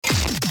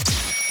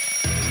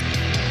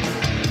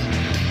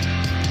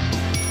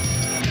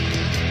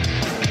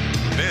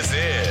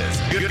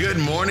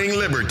Good Morning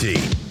Liberty.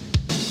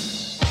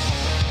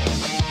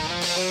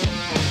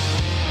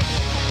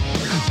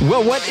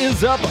 Well, what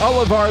is up,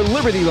 all of our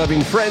liberty-loving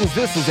friends?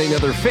 This is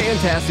another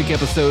fantastic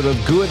episode of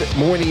Good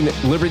Morning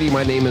Liberty.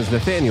 My name is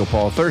Nathaniel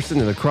Paul Thurston,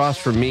 and across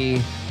from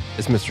me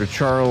is Mr.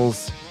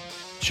 Charles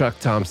Chuck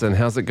Thompson.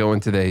 How's it going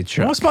today,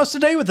 Chuck? What's supposed to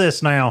do with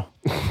this now?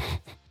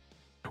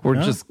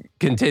 We're just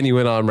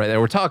continuing on right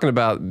now. We're talking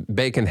about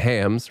bacon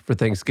hams for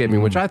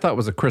Thanksgiving, which I thought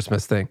was a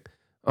Christmas thing,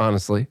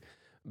 honestly.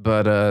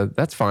 But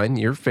that's fine.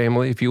 Your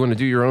family, if you want to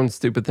do your own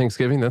stupid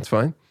Thanksgiving, that's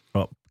fine.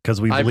 Well,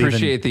 because I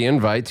appreciate the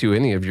invite to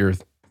any of your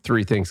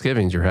 3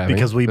 Thanksgivings you're having.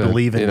 Because we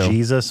believe in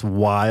Jesus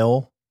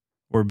while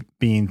we're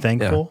being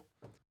thankful.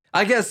 Yeah.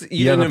 I guess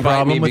you didn't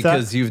invite me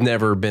because you've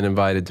never been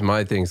invited to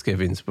my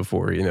Thanksgivings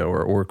before,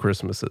 or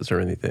Christmases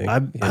or anything. I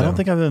don't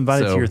think I've been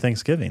invited to your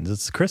Thanksgivings.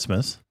 It's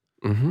Christmas.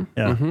 Mm-hmm,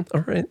 yeah. Mm-hmm.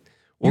 All right.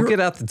 We'll get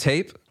out the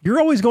tape. You're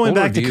always going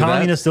back to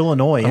communist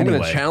Illinois I'm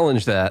going to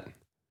challenge that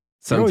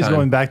sometime. You're always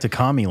going back to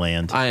commie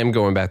land. I am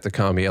going back to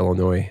commie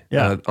Illinois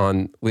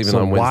on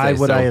Wednesday. Why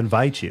would I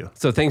invite you?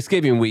 So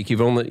Thanksgiving week,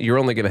 you're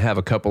only going to have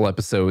a couple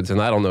episodes, and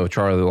I don't know if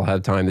Charlie will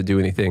have time to do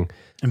anything.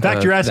 In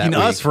fact, you're asking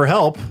us for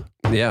help.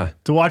 Yeah.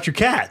 To watch your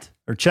cat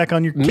or check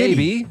on your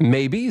kitty.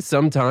 Maybe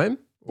sometime.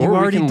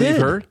 Or we can leave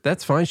her.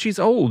 That's fine. She's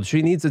old.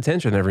 She needs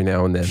attention every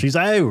now and then. She's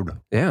old.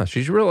 Yeah,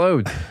 she's real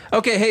old.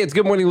 Okay, hey, it's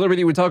Good Morning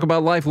Liberty. We talk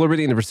about life,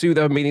 liberty, and the pursuit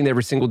of meaning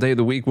every single day of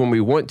the week when we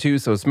want to.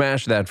 So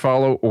smash that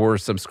follow or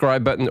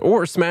subscribe button,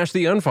 or smash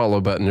the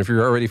unfollow button if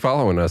you're already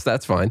following us.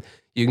 That's fine.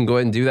 You can go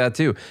ahead and do that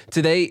too.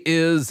 Today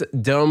is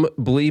Dumb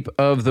Bleep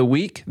of the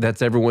Week.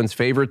 That's everyone's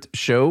favorite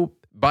show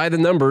by the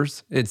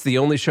numbers. It's the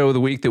only show of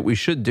the week that we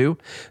should do.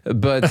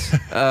 But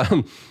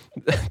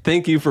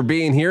thank you for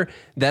being here.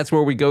 That's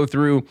where we go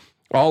through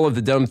all of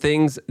the dumb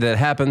things that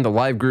happened. The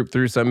live group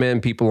threw some in.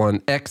 People on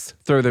X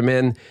threw them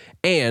in.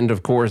 And,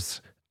 of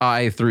course,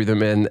 I threw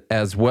them in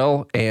as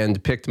well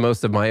and picked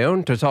most of my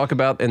own to talk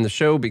about in the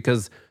show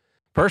because,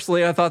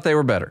 personally, I thought they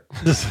were better.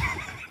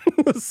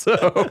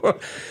 So,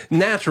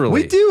 naturally.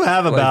 We do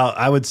have about,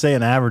 I would say,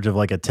 an average of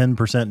like a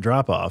 10%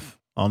 drop-off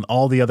on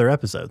all the other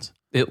episodes.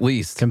 At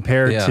least.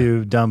 Compared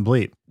to Dumb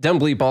Bleep. Dumb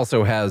Bleep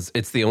also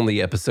it's the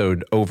only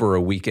episode over a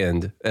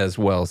weekend as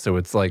well. So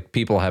it's like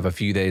people have a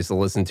few days to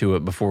listen to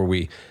it before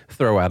we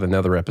throw out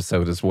another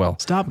episode as well.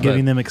 Stop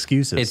giving them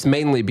excuses. It's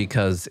mainly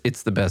because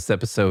it's the best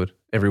episode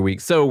every week.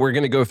 So we're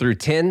going to go through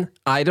 10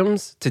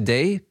 items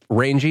today,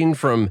 ranging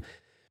from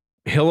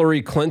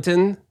Hillary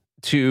Clinton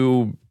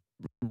to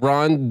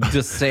Ron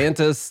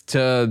DeSantis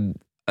to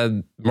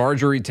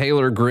Marjorie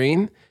Taylor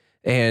Greene,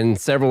 and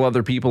several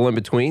other people in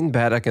between.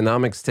 Bad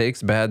economics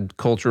takes, bad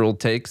cultural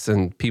takes,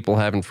 and people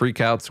having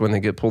freakouts when they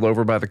get pulled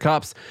over by the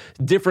cops.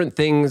 Different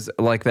things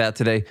like that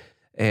today.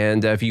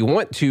 And if you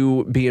want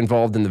to be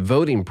involved in the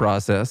voting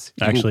process...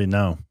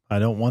 no, I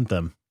don't want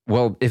them.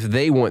 Well, if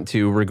they want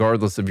to,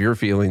 regardless of your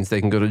feelings,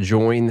 they can go to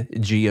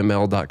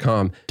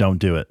joingml.com. Don't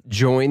do it.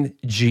 Join,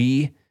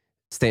 G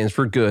stands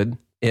for good,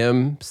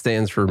 M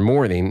stands for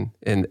morning,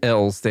 and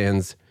L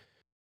stands...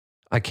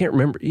 I can't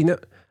remember,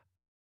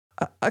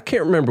 I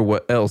can't remember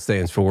what L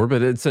stands for,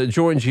 but it's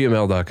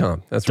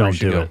joingml.com. That's where you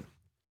should go.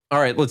 All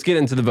right, let's get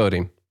into the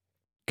voting.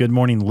 Good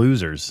morning,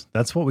 losers.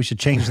 That's what we should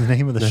change the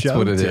name of the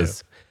show to. That's what it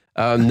is.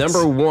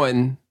 Number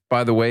 1,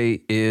 by the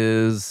way,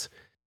 is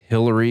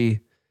Hillary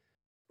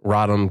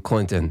Rodham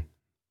Clinton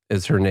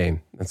is her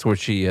name. That's what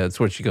she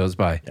goes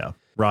by. Yeah,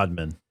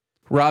 Rodman.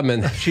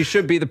 She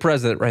should be the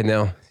president right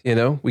now.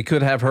 We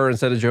could have her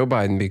instead of Joe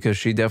Biden because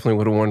she definitely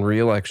would have won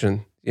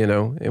re-election,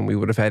 and we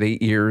would have had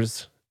 8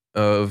 years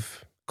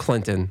of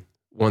Clinton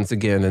once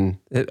again.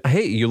 And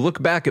hey, you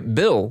look back at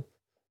Bill,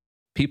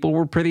 people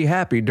were pretty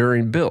happy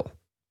during Bill,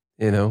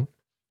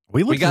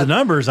 We looked at the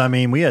numbers. I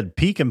mean, we had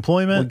peak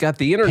employment. We got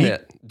the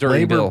internet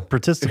during Bill.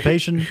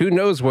 Participation. Who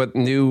knows what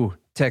new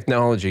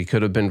technology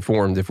could have been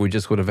formed if we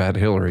just would have had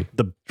Hillary.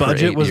 The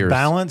budget was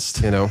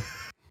balanced.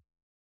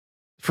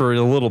 For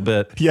a little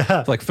bit.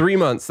 Yeah. Like 3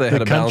 months they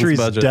had a balanced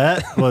budget. The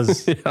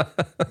country's debt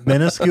was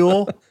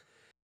minuscule.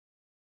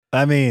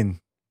 I mean...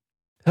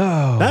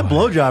 that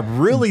blowjob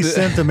really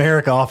sent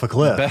America off a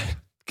cliff.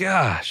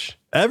 Gosh.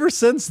 Ever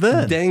since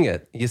then. Dang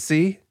it. You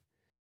see,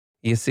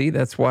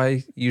 that's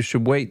why you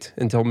should wait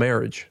until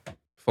marriage,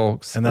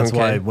 folks. And that's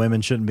why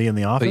women shouldn't be in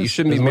the office? But you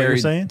shouldn't be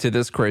married to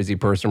this crazy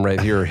person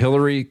right here.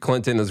 Hillary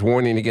Clinton is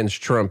warning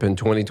against Trump in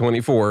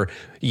 2024.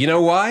 You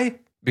know why?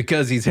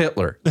 Because he's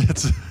Hitler.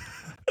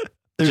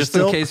 Just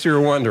in case you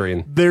were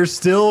wondering. They're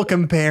still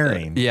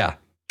comparing. Yeah.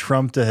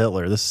 Trump to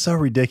Hitler. This is so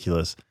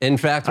ridiculous. In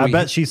fact, I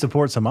bet she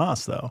supports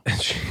Hamas though.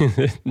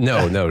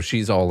 No,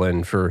 she's all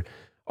in for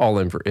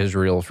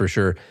Israel for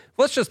sure.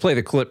 Let's just play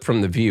the clip from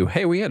The View.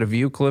 Hey, we had a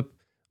View clip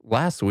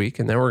last week,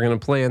 and now we're going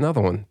to play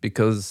another one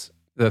because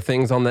the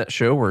things on that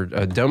show were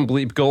a dumb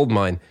bleep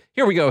goldmine.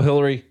 Here we go,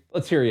 Hillary.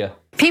 Let's hear you.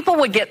 People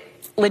would get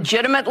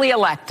legitimately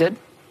elected.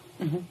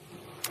 Mm-hmm.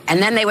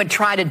 And then they would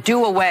try to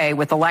do away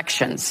with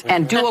elections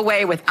and do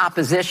away with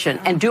opposition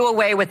and do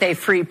away with a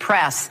free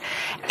press.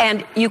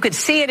 And you could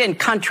see it in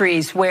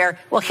countries where,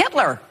 well,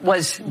 Hitler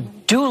was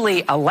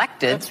duly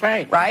elected. That's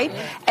right. Right?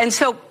 And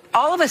so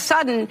all of a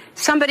sudden,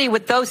 somebody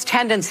with those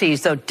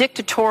tendencies, those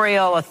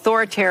dictatorial,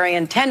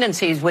 authoritarian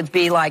tendencies, would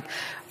be like,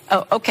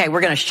 oh, okay,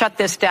 we're going to shut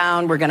this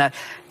down. We're going to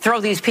throw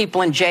these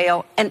people in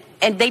jail. And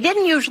they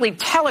didn't usually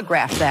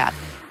telegraph that.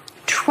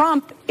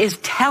 Trump is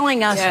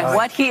telling us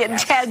what he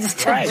intends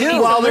to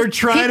do. While they're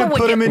trying to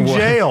put him in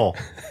jail.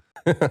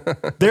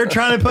 They're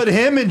trying to put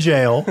him in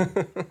jail.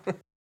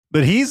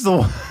 But he's the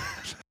one.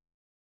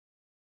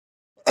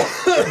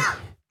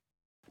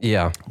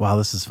 Yeah. Wow,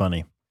 this is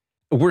funny.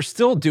 We're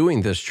still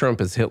doing this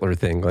Trump is Hitler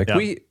thing. Like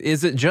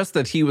is it just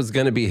that he was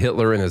going to be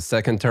Hitler in his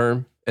second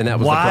term? And that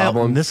was the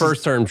problem.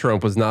 First term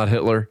Trump was not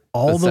Hitler.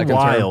 All the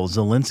while,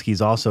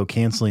 Zelensky's also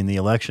canceling the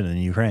election in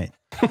Ukraine.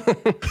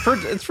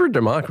 It's for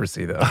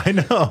democracy, though. I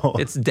know.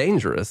 It's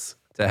dangerous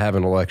to have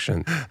an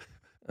election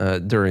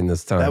during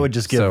this time. That would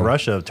just give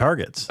Russia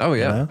targets. Oh,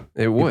 yeah. You know?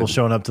 It would. People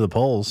showing up to the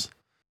polls.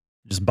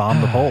 Just bomb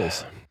the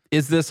polls.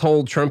 Is this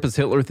whole Trump is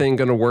Hitler thing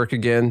going to work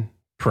again?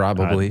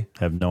 Probably.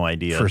 I have no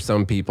idea. For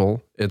some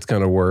people, it's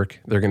going to work.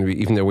 They're going to be,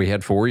 even though we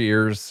had 4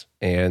 years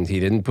and he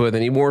didn't put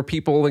any more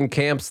people in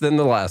camps than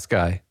the last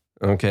guy.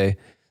 Okay.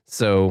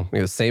 So we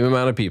have the same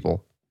amount of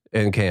people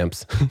in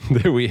camps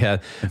that we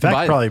had. In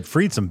fact, probably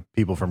freed some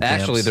people from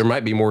camps. Actually, there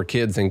might be more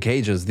kids in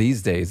cages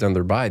these days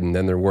under Biden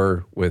than there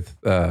were with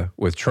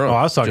Trump. Oh,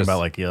 I was talking about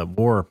like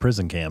war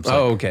prison camps. Like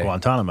okay.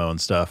 Guantanamo and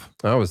stuff.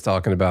 I was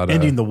talking about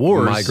ending the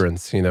wars.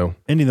 Migrants, you know.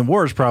 Ending the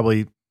wars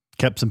probably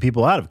kept some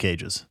people out of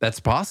cages.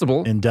 That's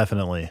possible.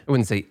 Indefinitely. I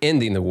wouldn't say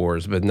ending the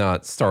wars, but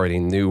not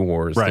starting new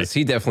wars. Right. Because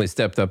he definitely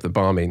stepped up the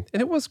bombing.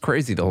 And it was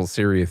crazy, the whole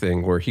Syria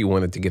thing where he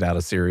wanted to get out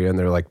of Syria. And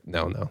they're like,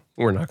 no,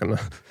 we're not going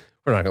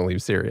to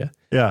leave Syria.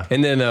 Yeah.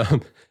 And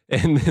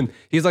then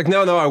he's like,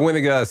 no, I want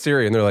to get out of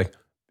Syria. And they're like,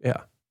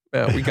 yeah,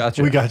 we got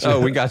you. We got you.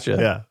 Oh, we got you.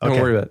 Yeah. Don't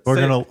worry about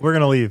it. We're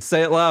gonna leave.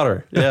 Say it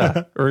louder.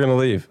 Yeah. We're going to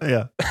leave.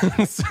 Yeah.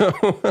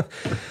 So...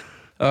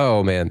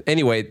 Oh, man.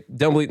 Anyway,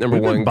 Dumb Bleep number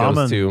one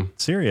goes to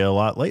Syria a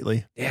lot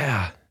lately.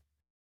 Yeah.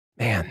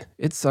 Man,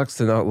 it sucks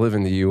to not live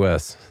in the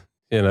U.S.,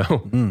 you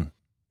know?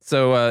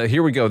 So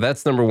here we go.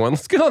 That's number one.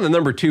 Let's get on to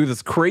number two.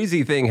 This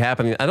crazy thing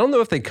happening. I don't know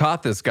if they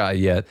caught this guy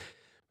yet,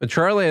 but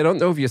Charlie, I don't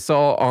know if you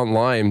saw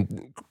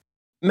online,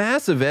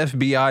 massive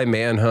FBI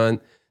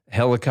manhunt,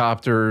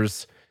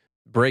 helicopters,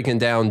 breaking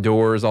down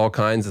doors, all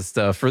kinds of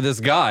stuff for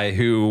this guy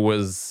who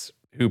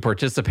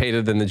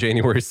participated in the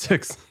January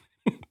 6th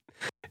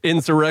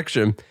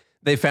insurrection.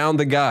 They found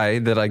the guy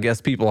that I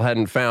guess people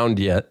hadn't found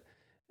yet,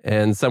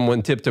 and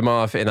someone tipped him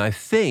off. And I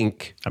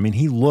mean,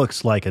 he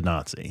looks like a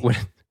Nazi.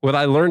 What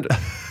I learned,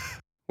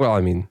 well,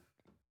 I mean,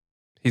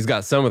 he's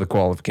got some of the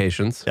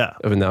qualifications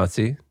of a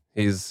Nazi.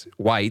 He's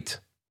white.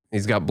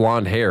 He's got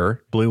blonde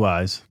hair, blue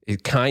eyes. He's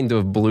kind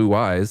of blue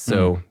eyes.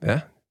 So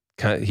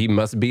he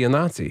must be a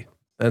Nazi.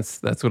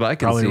 That's what I can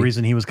see. Probably the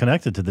reason he was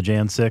connected to the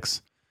Jan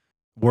 6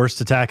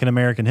 worst attack in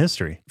American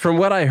history. From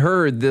what I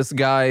heard, this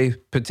guy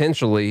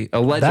potentially,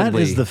 allegedly... That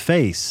is the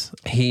face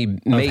of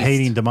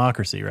hating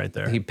democracy right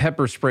there. He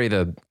pepper sprayed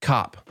a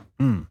cop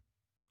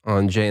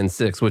on Jan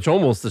 6, which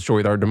almost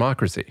destroyed our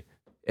democracy.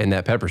 And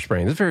that pepper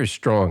spraying. It's a very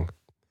strong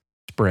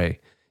spray.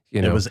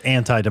 You know? It was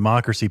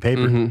anti-democracy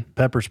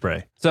pepper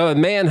spray. So a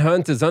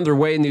manhunt is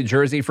underway in New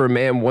Jersey for a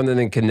man wanted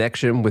in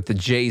connection with the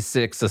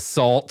J6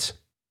 assault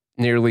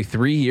nearly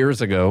 3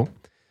 years ago.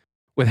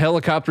 With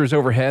helicopters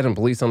overhead and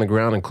police on the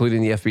ground,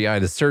 including the FBI,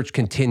 the search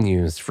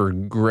continues for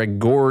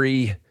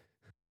Gregory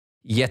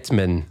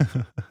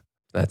Yetman.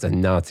 That's a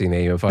Nazi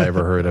name if I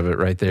ever heard of it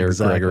right there,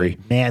 exactly. Gregory.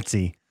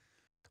 Nazi.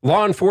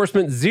 Law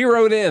enforcement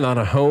zeroed in on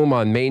a home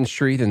on Main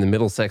Street in the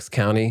Middlesex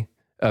County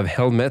of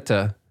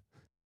Helmeta,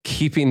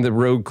 keeping the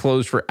road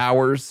closed for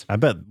hours. I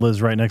bet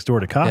lives right next door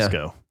to Costco.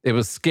 Yeah. It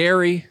was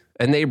scary,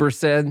 a neighbor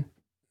said.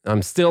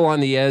 I'm still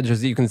on the edge,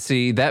 as you can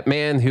see. That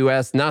man who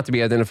asked not to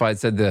be identified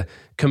said the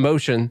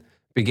commotion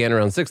began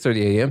around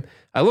 6:30 a.m.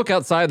 I look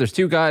outside. There's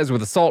two guys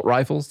with assault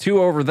rifles,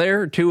 two over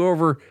there, two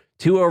over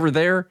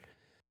there.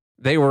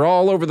 They were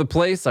all over the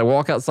place. I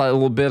walk outside a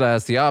little bit. I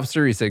asked the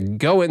officer. He said,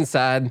 go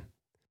inside.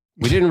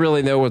 We didn't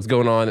really know what's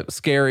going on. It was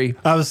scary.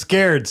 I was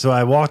scared, so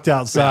I walked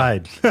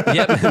outside.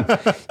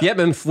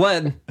 Yetman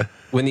fled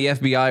when the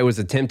FBI was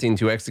attempting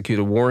to execute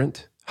a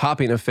warrant,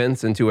 hopping a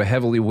fence into a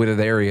heavily wooded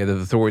area that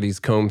authorities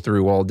combed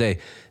through all day.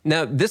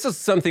 Now, this is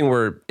something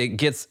where it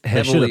gets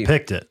heavily... They should have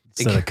picked it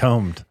instead of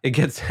combed. It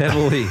gets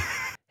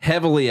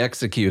heavily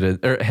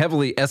executed, or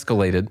heavily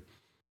escalated,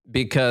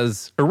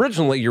 because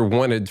originally you're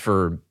wanted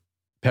for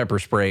pepper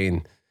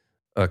spraying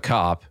a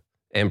cop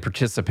and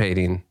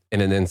participating in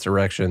an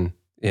insurrection,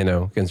 you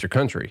know, against your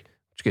country,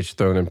 which gets you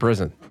thrown in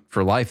prison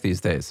for life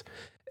these days.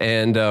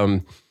 And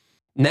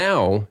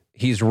now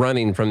he's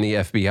running from the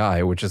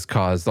FBI, which has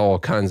caused all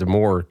kinds of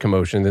more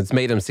commotion. It's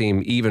made him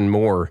seem even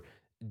more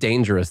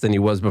dangerous than he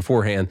was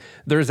beforehand.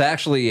 There's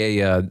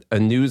actually a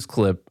news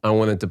clip I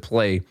wanted to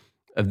play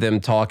of them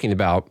talking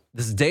about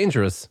this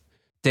dangerous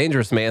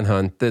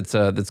manhunt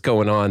that's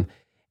going on,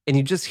 and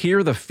you just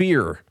hear the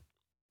fear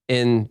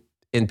in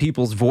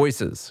people's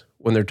voices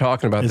when they're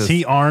talking about this. Is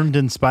he armed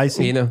and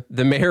spicy? You know,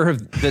 the mayor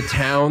of the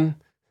town,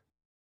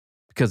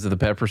 because of the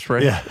pepper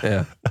spray.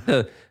 Yeah.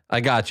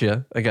 I got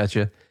you.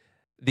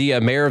 The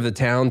mayor of the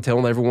town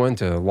telling everyone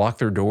to lock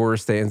their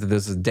doors, stay into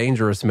this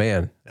dangerous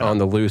man on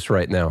the loose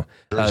right now.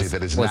 That is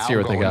let's now hear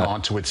what they going got.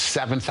 on to its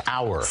 7th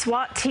hour.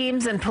 SWAT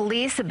teams and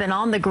police have been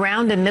on the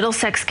ground in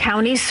Middlesex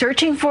County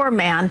searching for a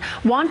man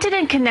wanted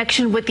in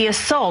connection with the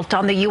assault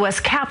on the U.S.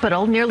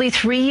 Capitol nearly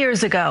 3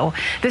 years ago.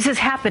 This is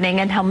happening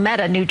in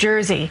Helmetta, New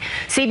Jersey.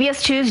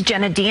 CBS 2's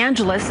Jenna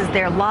DeAngelis is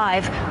there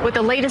live with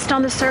the latest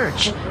on the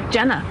search.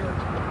 Jenna.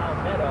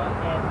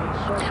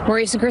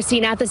 Maurice and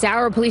Christine, at this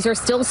hour, police are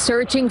still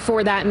searching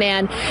for that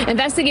man.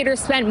 Investigators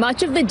spent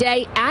much of the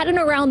day at and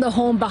around the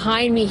home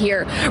behind me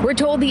here. We're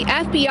told the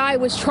FBI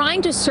was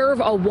trying to serve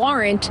a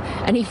warrant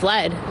and he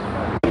fled.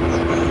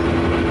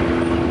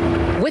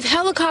 With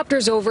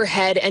helicopters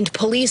overhead and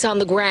police on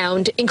the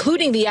ground,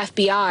 including the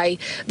FBI,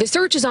 the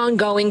search is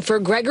ongoing for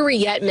Gregory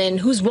Yetman,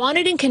 who's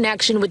wanted in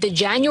connection with the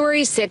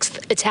January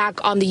 6th attack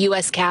on the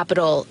U.S.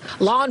 Capitol.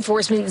 Law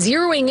enforcement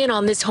zeroing in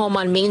on this home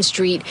on Main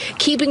Street,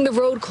 keeping the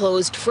road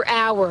closed for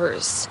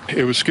hours.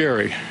 It was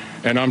scary,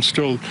 and I'm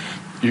still,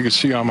 you can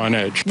see I'm on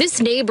edge. This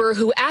neighbor,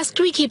 who asked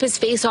we keep his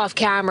face off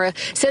camera,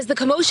 says the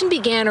commotion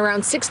began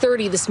around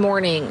 6:30 this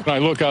morning. I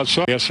look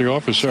outside, I ask the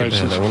officer, I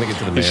said, I want to get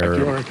to the mayor.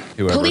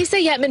 Whoever. Police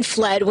say Yetman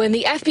fled when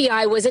the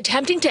FBI was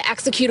attempting to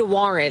execute a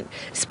warrant.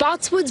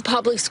 Spotswood's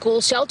public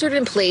school sheltered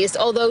in place,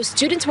 although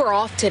students were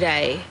off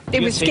today.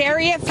 It was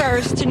scary at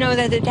first to know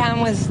that the town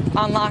was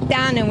on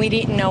lockdown and we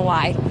didn't know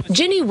why.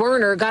 Ginny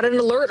Werner got an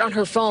alert on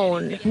her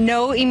phone.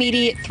 No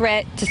immediate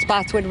threat to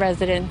Spotswood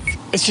residents.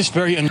 it's just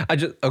very...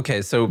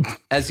 Okay, so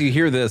as you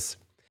hear this,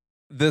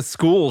 the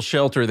school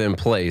sheltered in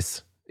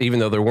place, even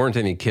though there weren't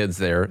any kids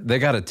there, they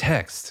got a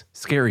text,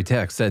 scary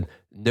text, said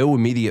no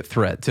immediate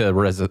threat to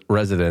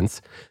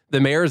residents. The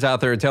mayor's out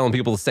there telling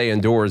people to stay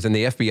indoors, and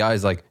the FBI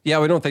is like, yeah,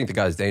 we don't think the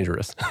guy's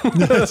dangerous.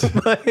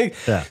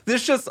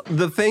 This just,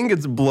 the thing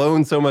gets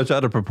blown so much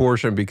out of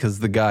proportion because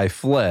the guy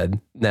fled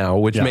now,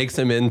 which makes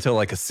him into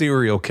like a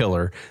serial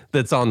killer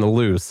that's on the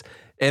loose.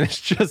 And it's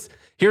just,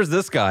 here's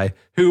this guy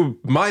who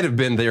might have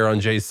been there on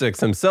J6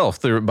 himself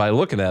by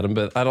looking at him,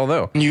 but I don't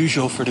know.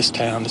 Unusual for this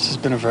town. This has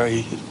been a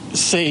very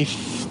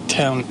safe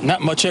town.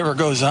 Not much ever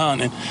goes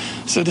on, and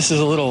so this is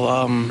a little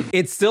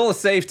It's still a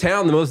safe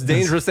town. The most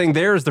dangerous thing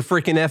there is the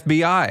freaking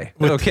FBI.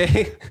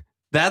 Okay,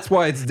 that's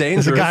why it's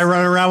dangerous. There's a guy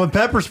running around with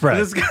pepper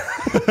spray.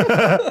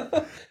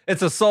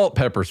 It's assault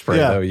pepper spray,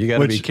 though. You got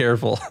to be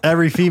careful.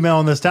 Every female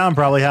in this town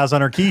probably has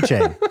on her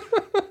keychain.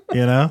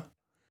 You know,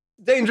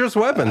 dangerous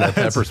weapon, that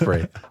pepper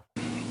spray.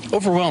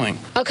 Overwhelming.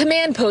 A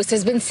command post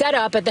has been set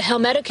up at the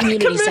Helmetta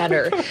Community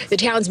Center. The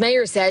town's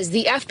mayor says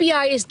the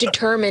FBI is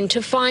determined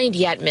to find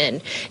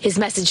Yetman. His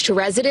message to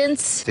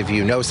residents: if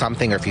you know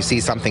something or if you see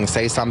something,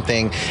 say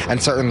something,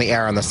 and certainly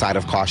err on the side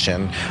of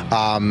caution.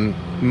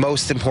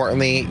 Most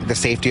importantly, the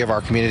safety of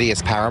our community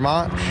is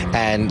paramount,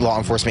 and law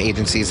enforcement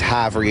agencies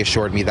have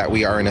reassured me that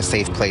we are in a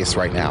safe place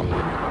right now.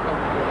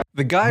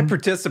 The guy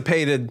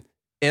participated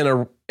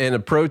in a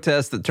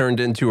protest that turned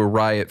into a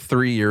riot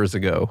 3 years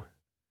ago.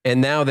 And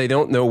now they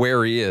don't know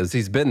where he is.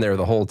 He's been there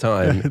the whole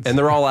time. And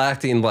they're all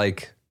acting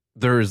like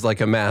there's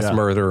like a mass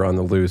murder on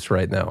the loose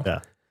right now.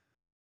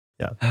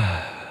 Yeah.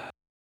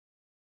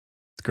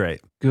 It's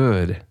great.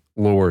 Good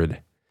Lord.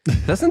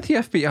 Doesn't the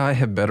FBI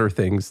have better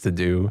things to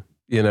do?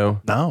 You know?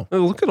 No.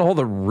 Look at all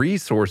the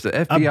resources.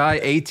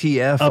 FBI,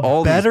 ATF,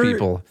 all these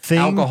people.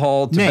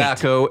 Alcohol,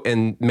 tobacco,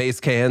 and mace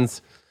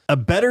cans. A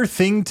better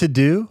thing to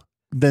do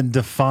than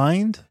to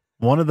find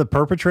one of the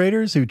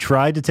perpetrators who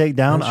tried to take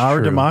down our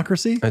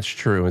democracy? That's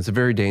true. It's a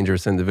very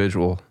dangerous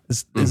individual.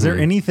 Is there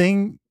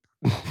anything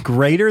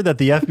greater that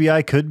the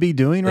FBI could be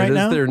doing right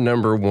now? Their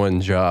number one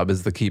job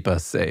is to keep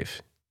us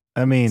safe.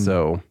 I mean,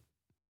 so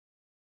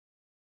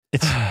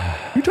it's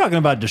you're talking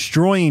about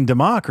destroying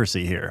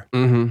democracy here.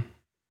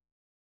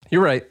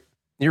 You're right.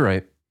 You're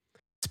right.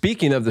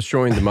 Speaking of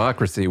destroying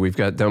democracy, we've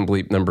got Dumb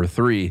Bleep number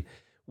 3.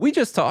 We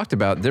just talked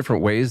about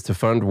different ways to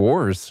fund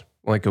wars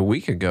like a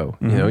week ago,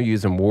 you know,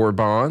 using war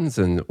bonds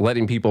and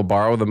letting people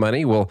borrow the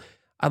money. Well,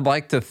 I'd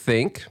like to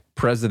thank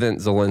President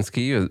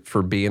Zelensky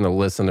for being a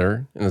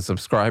listener and a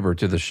subscriber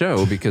to the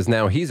show, because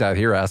now he's out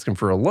here asking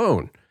for a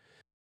loan.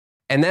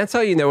 And that's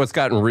how you know it's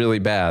gotten really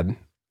bad.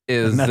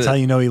 And that's how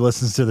you know he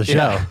listens to the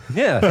show.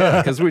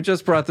 Yeah, because we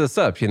just brought this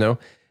up, you know.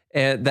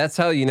 And that's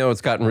how you know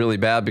it's gotten really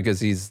bad, because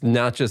he's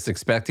not just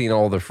expecting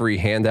all the free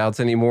handouts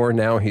anymore.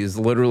 Now he's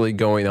literally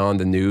going on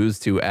the news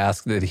to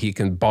ask that he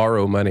can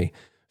borrow money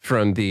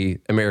from the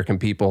American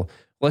people.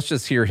 Let's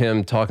just hear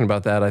him talking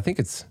about that. I think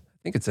it's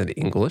in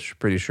English,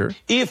 pretty sure.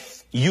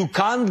 If you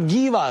can't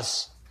give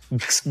us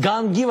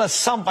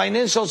some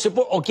financial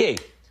support,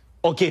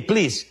 okay,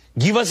 please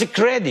give us a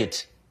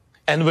credit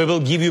and we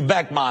will give you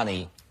back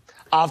money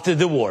after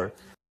the war.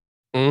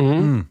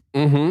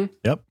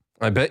 Yep.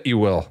 I bet you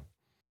will.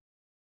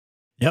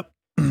 Yep.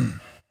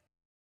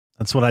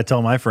 That's what I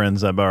tell my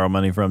friends I borrow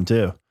money from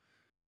too.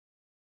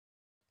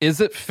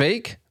 Is it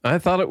fake? I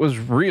thought it was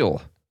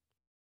real.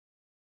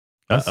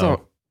 Let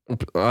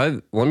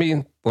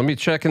me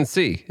check and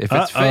see. If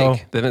it's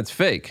fake, then it's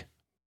fake.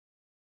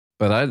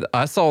 But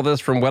I saw this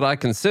from what I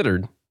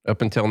considered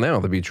up until now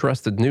to be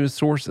trusted news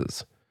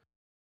sources.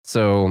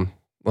 So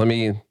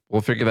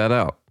We'll figure that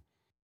out.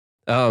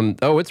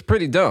 It's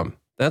pretty dumb.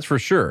 That's for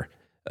sure.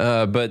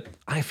 But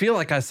I feel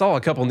like I saw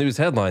a couple news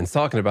headlines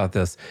talking about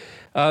this.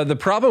 The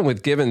problem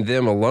with giving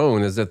them a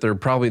loan is that they're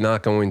probably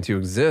not going to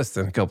exist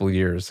in a couple of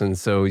years. And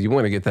so you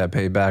want to get that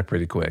paid back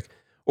pretty quick,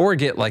 or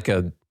get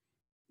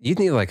you'd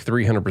need like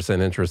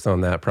 300% interest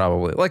on that,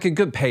 probably like a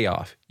good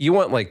payoff. You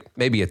want like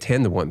maybe a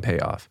 10-to-1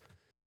 payoff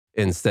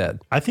instead.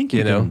 I think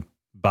you can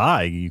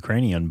buy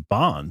Ukrainian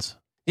bonds.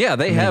 Yeah,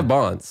 they have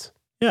bonds.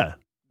 Yeah.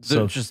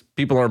 So just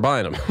people aren't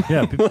buying them.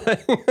 Yeah.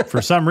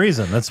 For some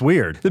reason, that's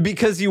weird.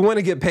 Because you want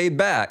to get paid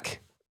back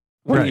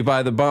when you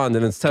buy the bond,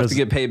 and it's tough to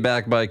get paid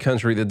back by a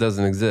country that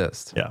doesn't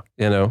exist.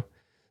 Yeah.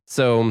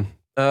 So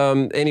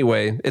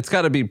anyway, it's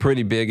got to be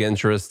pretty big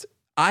interest.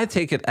 I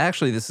take it,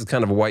 actually, this is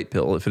kind of a white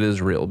pill if it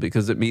is real,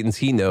 because it means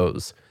he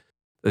knows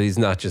that he's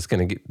not just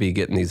going to be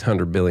getting these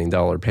 $100 billion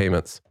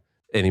payments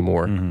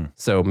anymore. Mm-hmm.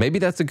 So maybe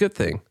that's a good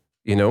thing,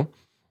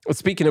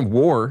 Speaking of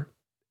war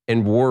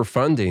and war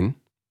funding,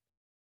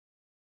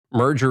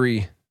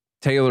 Marjorie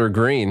Taylor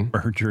Greene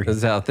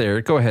is out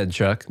there. Go ahead,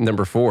 Chuck.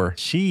 Number 4.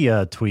 She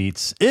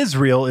tweets,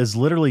 Israel is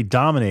literally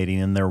dominating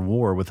in their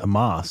war with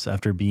Hamas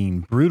after being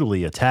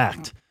brutally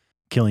attacked,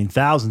 killing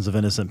thousands of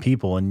innocent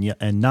people,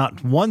 and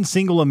not one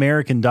single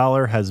American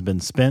dollar has been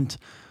spent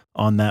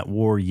on that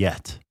war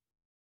yet.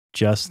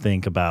 Just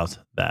think about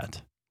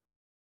that.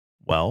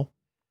 Well,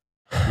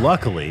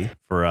 luckily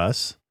for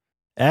us,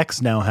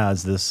 X now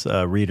has this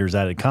reader's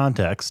added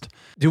context.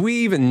 Do we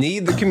even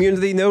need the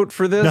community note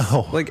for this?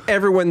 No. Like,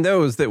 everyone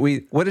knows that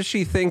what does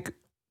she think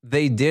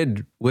they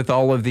did with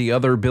all of the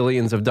other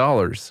billions of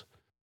dollars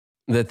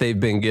that they've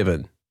been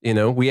given?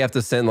 We have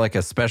to send like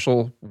a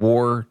special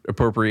war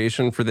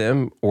appropriation for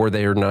them, or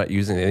they are not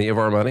using any of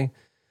our money.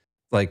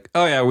 Like,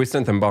 oh yeah, we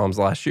sent them bombs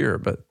last year,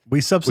 but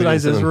we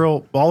subsidize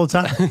Israel all the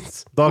time.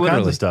 All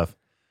kinds of stuff.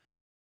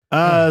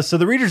 So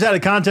the reader's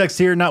added context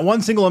here. Not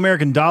one single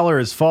American dollar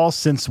is false.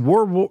 Since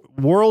World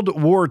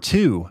War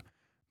II,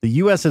 the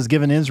U.S. has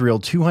given Israel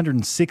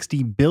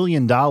 $260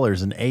 billion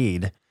in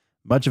aid.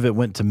 Much of it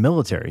went to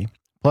military,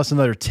 plus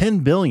another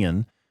 $10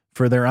 billion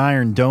for their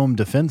Iron Dome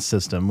defense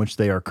system, which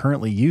they are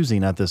currently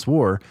using at this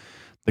war.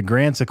 The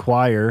grants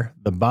acquire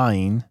the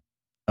buying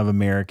of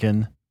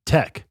American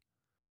tech.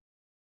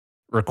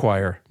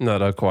 Require,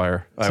 not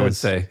acquire, I would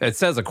say. It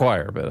says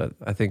acquire, but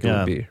I think it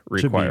would be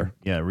require.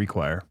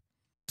 Require.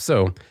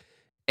 So,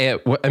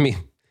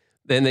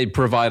 then they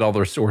provide all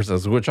their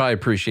sources, which I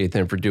appreciate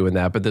them for doing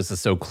that, but this is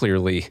so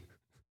clearly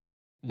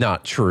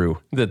not true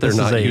that they're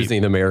not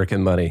using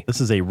American money. This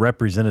is a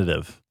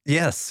representative.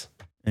 Yes.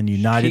 In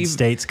United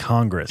States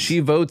Congress.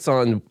 She votes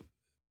on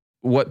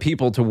what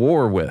people to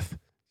war with,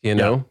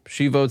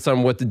 She votes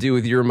on what to do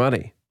with your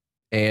money.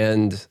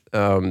 And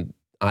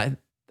I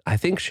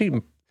think she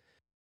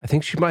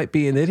might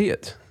be an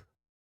idiot.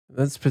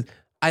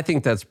 I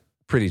think that's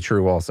pretty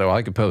true also.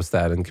 I could post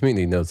that, and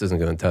Community Notes isn't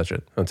going to touch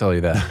it. I'll tell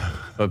you that.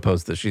 I'll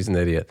post that she's an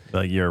idiot.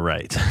 You're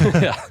right.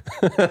 Yeah.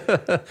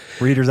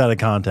 Readers out of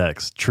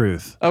context.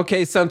 Truth.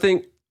 Okay,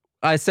 something.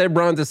 I said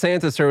Ron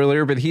DeSantis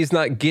earlier, but he's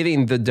not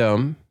getting the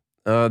dumb.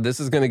 This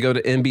is going to go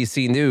to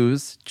NBC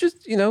News.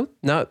 Just,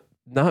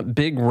 not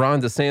big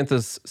Ron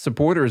DeSantis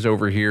supporters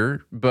over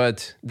here,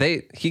 but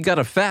he got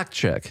a fact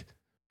check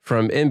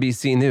from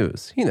NBC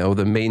News.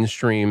 The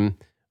mainstream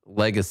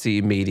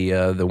legacy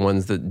media, the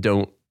ones that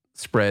don't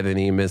spread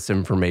any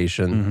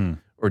misinformation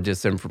or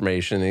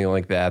disinformation, anything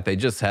like that. They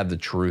just have the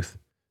truth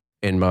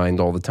in mind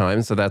all the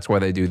time. So that's why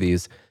they do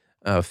these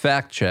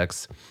fact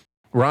checks.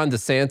 Ron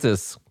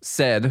DeSantis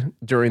said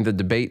during the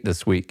debate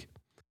this week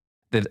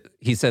that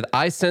he said,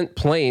 I sent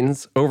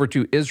planes over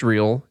to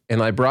Israel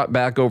and I brought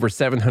back over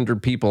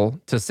 700 people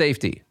to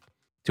safety,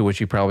 to which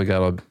he probably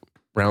got a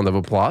round of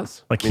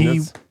applause. Like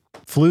he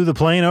flew the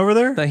plane over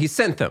there? No, he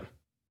sent them.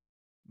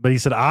 But he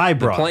said, I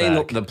brought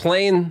back. The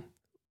plane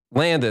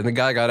landed and the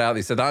guy got out and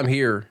he said, I'm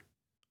here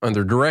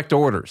under direct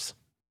orders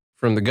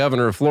from the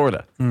governor of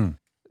Florida.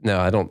 No,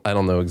 I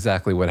don't know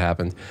exactly what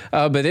happened.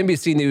 But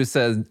NBC News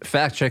said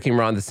fact-checking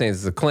Ron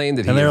DeSantis' claim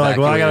that he... And they're like,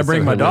 well, I got to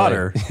bring my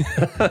daughter.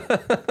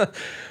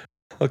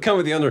 I'll come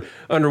with you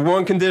under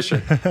one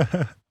condition.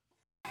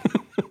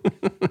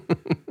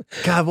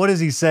 God, what does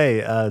he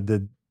say? I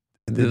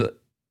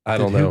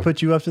don't know. Who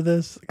put you up to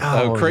this?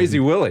 Oh, Crazy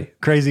Willie.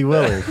 Crazy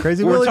Willie.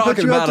 Crazy Willie put you up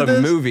to this? We're talking about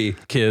a movie,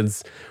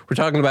 kids. We're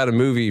talking about a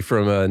movie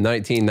from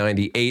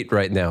 1998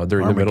 right now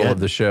during the middle of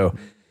the show.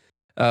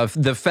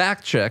 The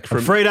fact check from...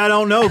 Afraid I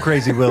don't know,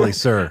 Crazy Willie,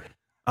 sir.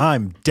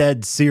 I'm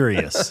dead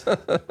serious.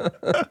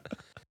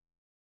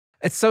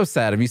 It's so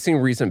sad. Have you seen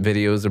recent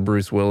videos of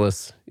Bruce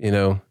Willis?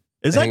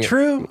 Is that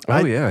true?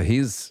 Oh, yeah.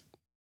 He's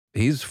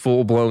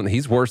full blown.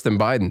 He's worse than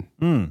Biden.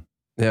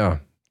 Yeah.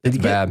 It's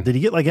bad. Did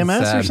he get like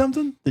MS or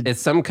something?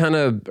 It's some kind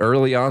of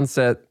early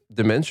onset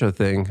dementia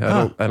thing.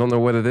 I don't know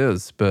what it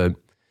is, but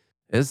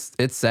it's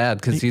sad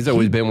because he's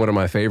always been one of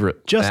my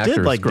favorite actors.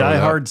 Did like Die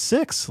Hard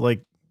 6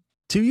 like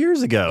 2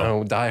 years ago.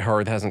 Oh, Die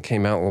Hard hasn't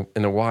came out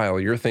in a while.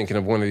 You're thinking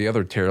of one of the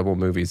other terrible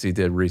movies he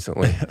did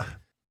recently.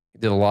 He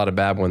did a lot of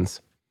bad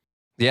ones.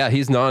 Yeah,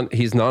 he's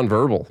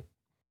nonverbal.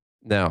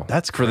 now.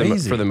 That's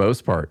crazy. For the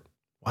most part.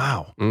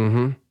 Wow.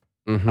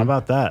 Mm-hmm. How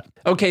about that?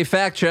 Okay,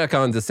 fact check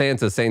on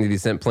DeSantis saying that he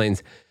sent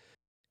planes.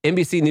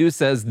 NBC News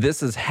says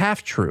this is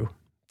half true.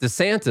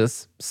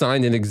 DeSantis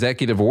signed an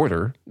executive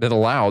order that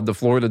allowed the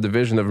Florida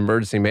Division of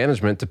Emergency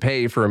Management to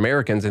pay for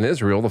Americans in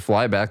Israel to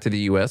fly back to the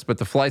U.S., but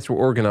the flights were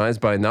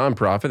organized by a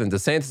nonprofit, and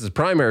DeSantis'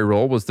 primary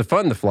role was to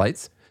fund the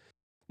flights.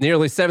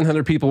 Nearly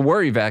 700 people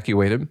were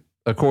evacuated,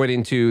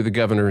 according to the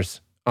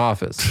governor's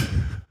office.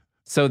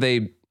 So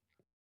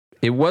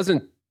it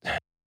wasn't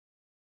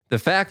the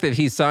fact that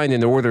he signed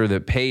an order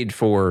that paid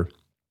for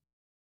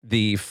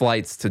the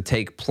flights to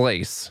take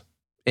place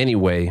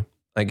anyway.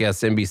 I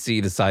guess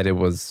NBC decided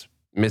was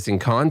missing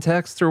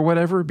context or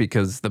whatever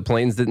because the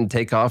planes didn't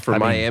take off from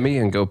Miami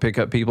and go pick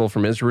up people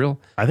from Israel.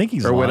 I think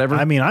he's or whatever.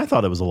 I mean, I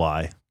thought it was a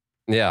lie.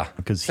 Yeah,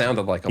 because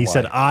sounded like a lie. He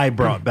said I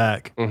brought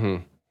back.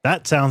 Mm-hmm.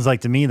 That sounds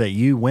like to me that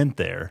you went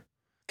there.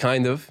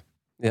 Kind of.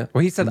 Yeah.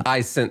 Well, he said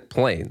I sent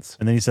planes,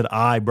 and then he said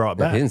I brought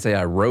back. He didn't say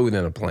I rode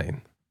in a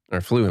plane or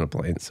flew in a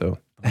plane. So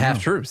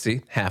half true.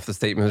 See, half the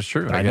statement is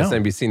true. I guess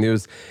NBC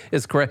News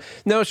is correct.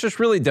 No, it's just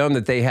really dumb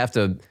that they have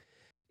to.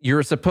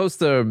 You're supposed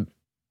to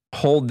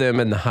hold them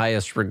in the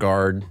highest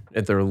regard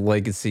at their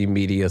legacy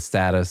media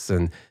status.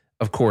 And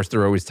of course,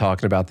 they're always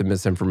talking about the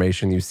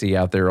misinformation you see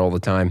out there all the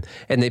time.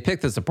 And they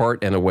pick this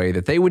apart in a way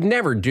that they would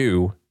never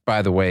do,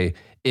 by the way,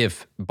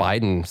 if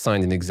Biden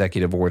signed an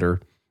executive order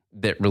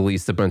that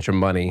released a bunch of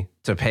money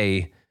to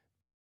pay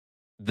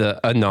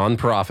a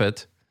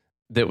nonprofit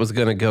that was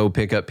going to go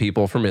pick up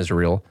people from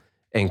Israel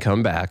and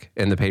come back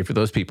and to pay for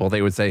those people.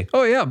 They would say,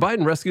 oh yeah,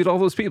 Biden rescued all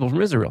those people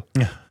from Israel.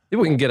 Yeah.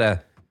 We can get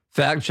a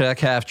fact check,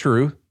 half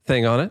true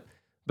thing on it.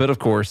 But of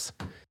course,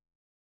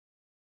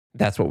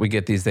 that's what we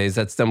get these days.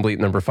 That's Dumb Bleep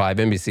number 5,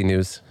 NBC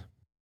News.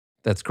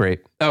 That's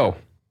great. Oh,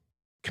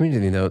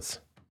 community notes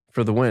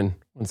for the win.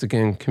 Once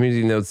again,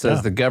 community notes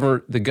says the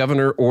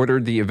governor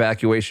ordered the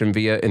evacuation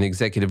via an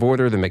executive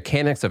order. The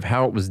mechanics of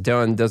how it was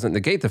done doesn't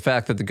negate the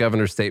fact that the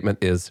governor's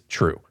statement is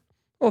true.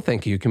 Well,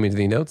 thank you,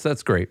 community notes.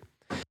 That's great.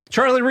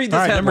 Charlie, read this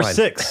headline. Number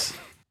 6.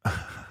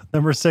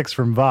 Number 6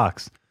 from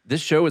Vox.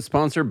 This show is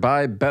sponsored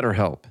by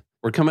BetterHelp.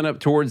 We're coming up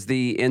towards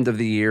the end of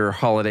the year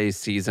holiday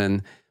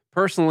season.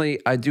 Personally,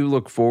 I do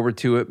look forward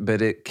to it,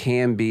 but it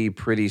can be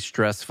pretty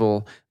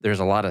stressful. There's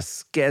a lot of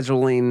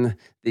scheduling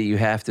that you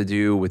have to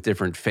do with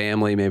different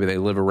family. Maybe they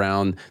live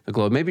around the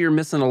globe. Maybe you're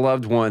missing a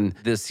loved one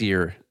this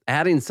year.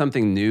 Adding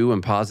something new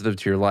and positive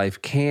to your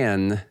life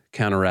can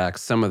counteract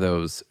some of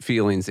those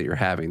feelings that you're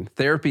having.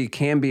 Therapy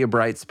can be a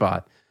bright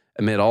spot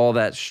amid all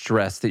that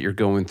stress that you're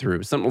going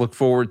through. Something to look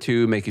forward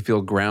to, make you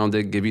feel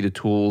grounded, give you the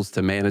tools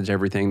to manage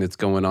everything that's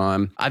going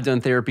on. I've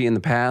done therapy in the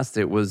past.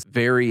 It was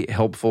very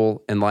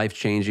helpful and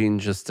life-changing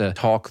just to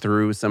talk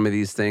through some of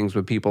these things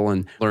with people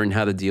and learn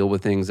how to deal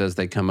with things as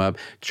they come up.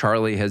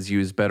 Charlie has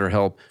used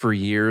BetterHelp for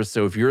years,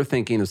 so if you're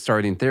thinking of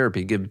starting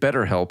therapy, give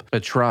BetterHelp a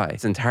try.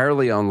 It's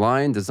entirely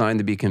online, designed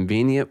to be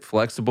convenient,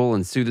 flexible,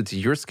 and suited to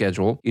your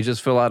schedule. You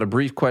just fill out a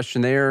brief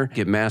questionnaire,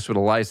 get matched with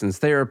a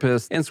licensed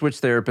therapist, and switch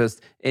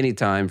therapists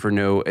anytime for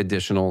no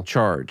additional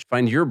charge.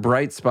 Find your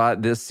bright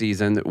spot this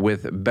season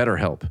with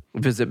BetterHelp.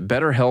 Visit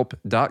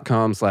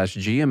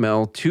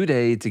BetterHelp.com/GML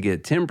today to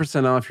get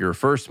 10% off your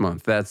first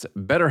month. That's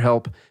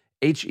BetterHelp,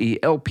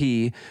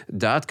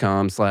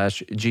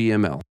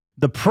 HELP.com/GML.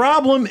 The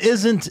problem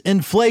isn't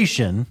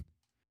inflation,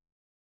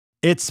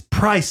 it's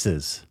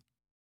prices.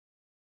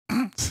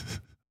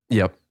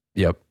 Yep.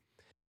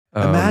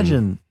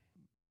 Imagine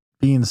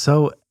being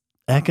so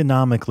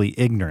economically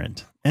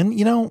ignorant.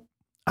 And,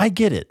 I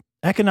get it.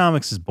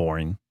 Economics is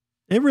boring.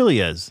 It really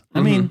is. I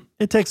mean,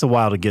 it takes a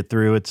while to get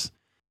through. It's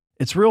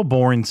real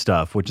boring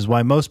stuff, which is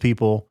why most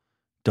people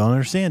don't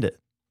understand it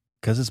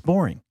because it's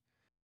boring.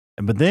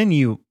 But then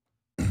you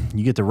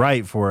get to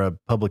write for a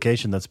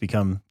publication that's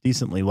become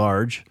decently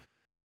large,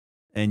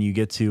 and you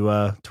get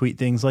to tweet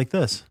things like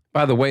this.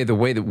 By the way that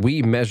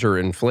we measure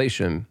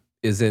inflation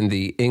is in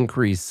the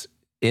increase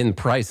in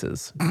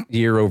prices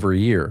year over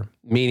year,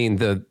 meaning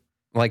that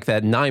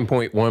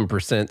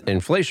 9.1%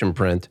 inflation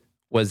print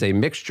was a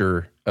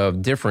mixture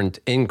of different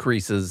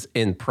increases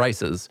in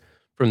prices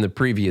from the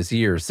previous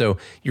year. So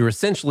you're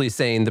essentially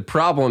saying the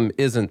problem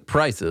isn't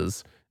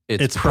prices,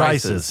 it's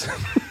prices.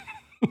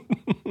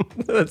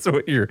 That's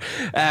what you're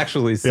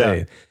actually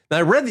saying. Yeah. Now,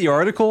 I read the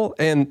article,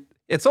 and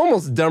it's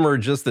almost dumber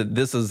just that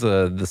this is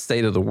the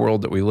state of the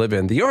world that we live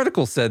in. The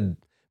article said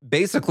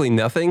basically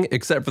nothing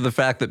except for the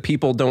fact that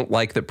people don't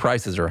like that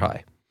prices are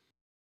high.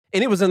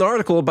 And it was an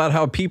article about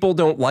how people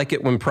don't like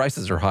it when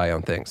prices are high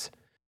on things.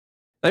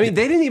 I mean,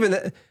 they didn't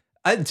even,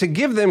 to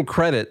give them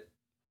credit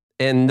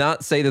and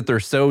not say that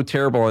they're so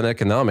terrible in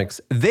economics,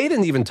 they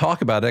didn't even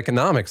talk about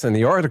economics in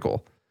the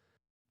article.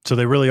 So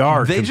they really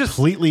are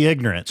completely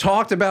ignorant.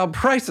 Talked about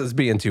prices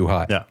being too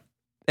high. Yeah.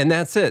 And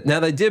that's it.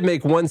 Now, they did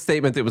make one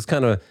statement that was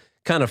kind of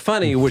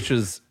funny, which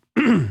is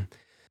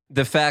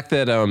the fact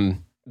that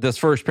this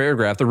first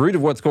paragraph, the root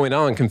of what's going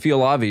on can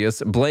feel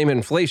obvious, blame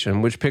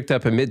inflation, which picked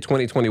up in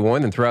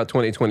mid-2021 and throughout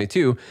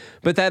 2022,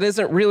 but that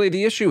isn't really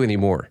the issue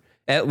anymore.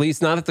 At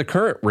least not at the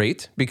current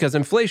rate, because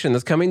inflation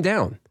is coming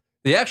down.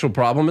 The actual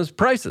problem is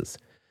prices.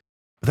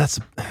 This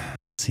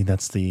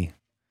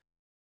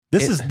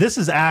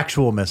is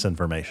actual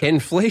misinformation.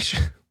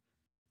 Inflation.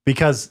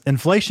 Because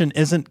inflation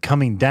isn't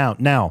coming down.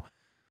 Now,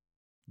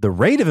 the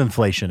rate of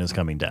inflation is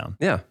coming down.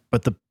 Yeah.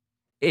 But the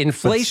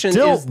inflation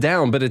is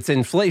down, but it's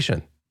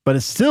inflation. But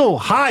it's still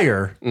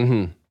higher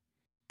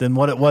than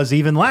what it was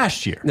even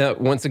last year. Now,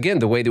 once again,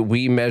 the way that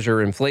we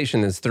measure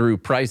inflation is through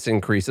price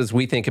increases.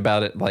 We think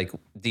about it like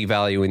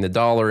devaluing the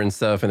dollar and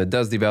stuff, and it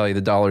does devalue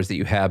the dollars that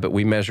you have, but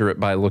we measure it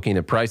by looking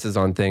at prices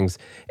on things.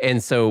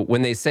 And so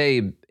when they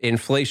say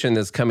inflation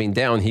is coming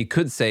down, he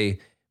could say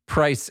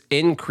price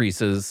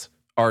increases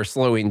are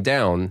slowing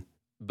down,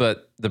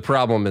 but the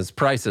problem is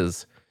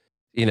prices,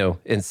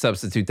 and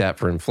substitute that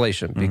for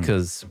inflation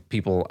because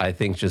people, I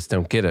think, just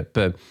don't get it.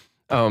 But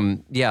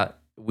yeah,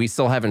 we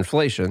still have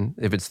inflation.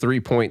 If it's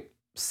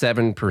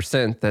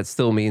 3.7%, that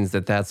still means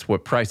that that's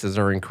what prices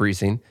are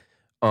increasing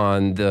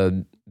on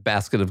the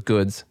basket of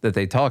goods that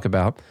they talk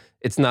about.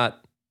 It's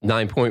not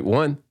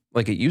 9.1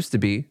 like it used to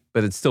be,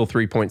 but it's still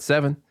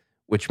 3.7,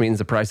 which means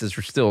the prices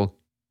are still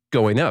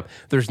going up.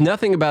 There's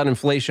nothing about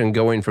inflation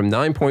going from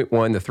 9.1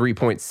 to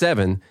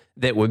 3.7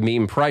 that would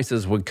mean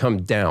prices would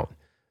come down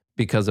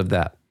because of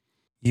that.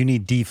 You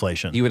need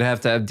deflation. You would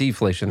have to have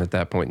deflation at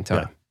that point in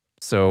time. Yeah.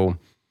 So,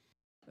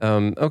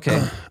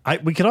 okay.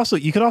 You could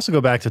also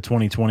go back to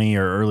 2020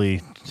 or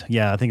early.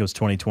 Yeah, I think it was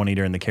 2020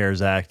 during the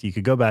CARES Act. You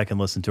could go back and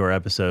listen to our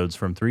episodes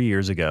from 3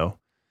 years ago,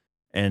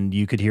 and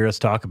you could hear us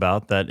talk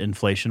about that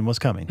inflation was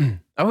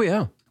coming. Oh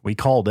yeah, we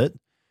called it.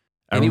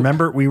 I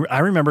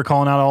remember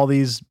calling out all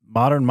these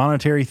modern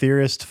monetary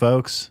theorist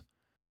folks.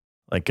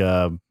 Like,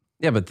 yeah,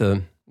 but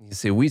you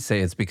see, we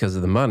say it's because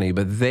of the money,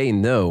 but they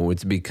know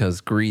it's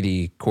because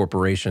greedy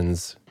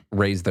corporations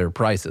raise their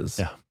prices.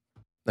 Yeah.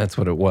 That's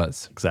what it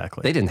was.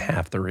 Exactly. They didn't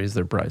have to raise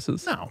their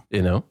prices. No.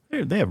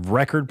 They have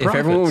record profits. If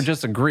everyone would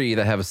just agree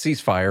to have a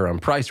ceasefire on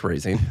price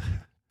raising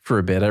for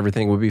a bit,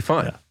 everything would be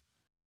fine. Yeah.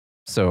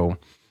 So,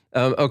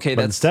 okay.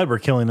 But instead, we're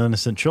killing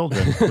innocent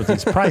children with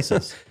these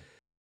prices.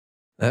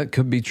 That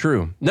could be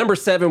true. Number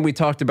 7, we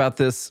talked about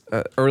this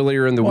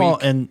earlier in the week.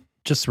 And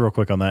just real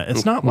quick on that,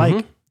 it's not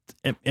like,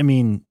 I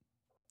mean,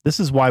 this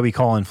is why we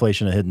call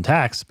inflation a hidden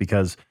tax,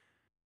 because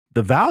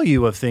the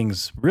value of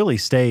things really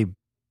stay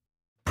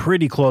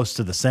pretty close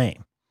to the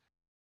same.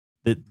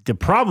 The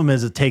problem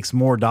is it takes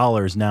more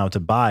dollars now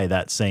to buy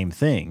that same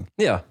thing.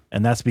 Yeah.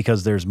 And that's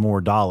because there's more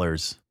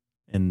dollars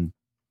in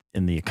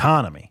the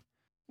economy.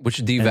 Which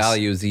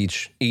devalues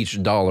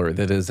each dollar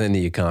that is in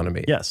the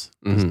economy. Yes,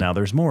 because now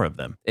there's more of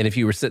them. And if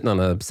you were sitting on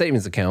a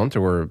savings account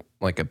or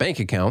like a bank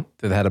account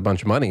that had a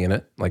bunch of money in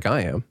it, like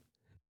I am,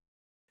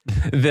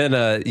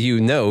 then you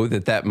know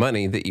that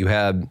money that you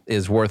had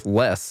is worth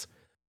less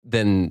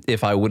than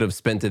if I would have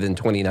spent it in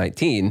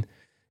 2019.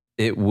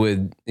 It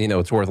would,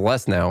 it's worth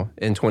less now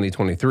in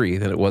 2023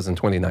 than it was in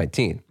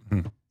 2019.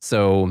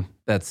 So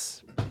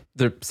that's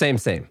the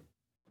same,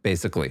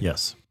 basically.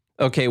 Yes.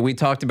 Okay, we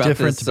talked about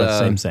different, this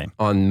but same.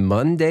 On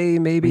Monday,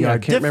 maybe. I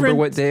can't remember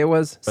what day it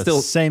was.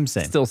 Still same.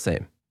 Still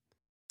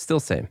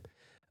same.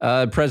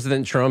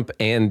 President Trump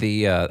and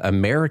the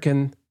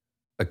American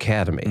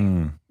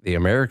Academy. The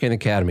American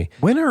Academy.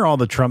 When are all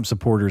the Trump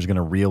supporters going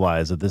to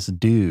realize that this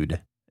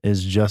dude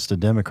is just a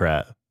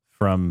Democrat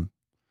from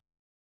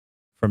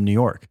New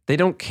York? They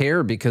don't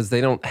care because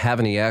they don't have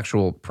any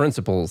actual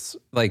principles.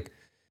 Like,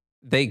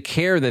 they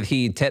care that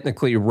he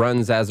technically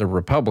runs as a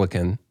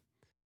Republican.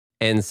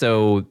 And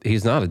so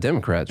he's not a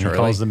Democrat, Charlie.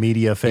 He calls the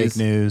media fake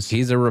news.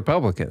 He's a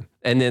Republican.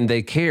 And then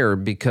they care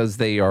because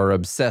they are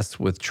obsessed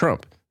with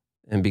Trump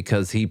and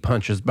because he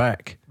punches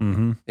back.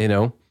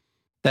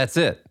 That's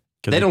it.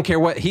 They don't care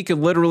what he could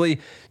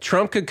literally.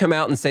 Trump could come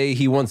out and say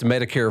he wants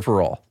Medicare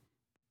for all.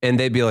 And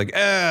they'd be like,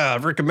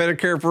 freaking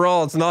Medicare for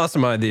all. It's an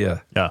awesome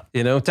idea. Yeah.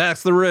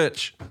 Tax the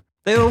rich.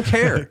 They don't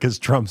care. Because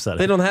Trump said it.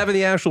 They don't have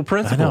any actual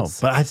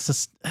principles. I know, but it's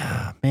just,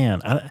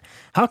 man,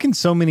 how can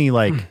so many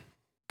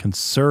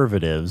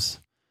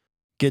conservatives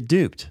get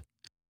duped?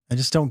 I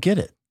just don't get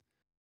it.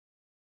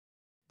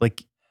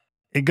 Like,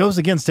 it goes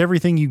against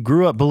everything you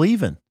grew up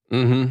believing.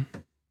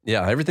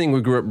 Yeah, everything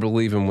we grew up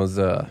believing was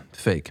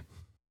fake.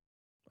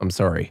 I'm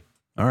sorry.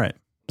 All right.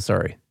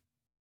 Sorry.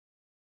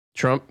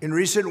 Trump? In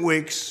recent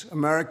weeks,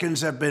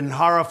 Americans have been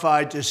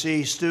horrified to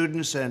see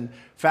students and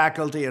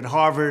faculty at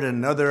Harvard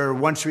and other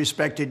once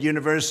respected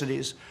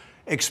universities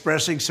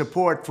expressing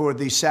support for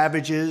the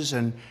savages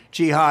and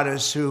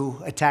jihadists who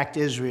attacked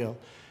Israel.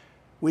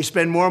 We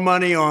spend more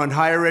money on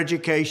higher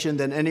education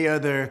than any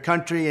other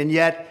country, and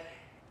yet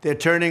they're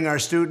turning our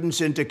students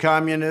into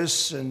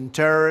communists and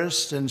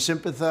terrorists and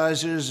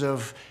sympathizers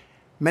of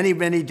many,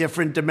 many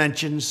different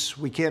dimensions.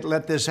 We can't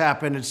let this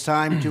happen. It's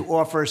time to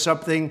offer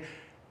something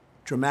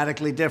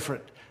dramatically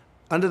different.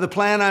 Under the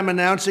plan I'm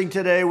announcing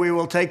today, we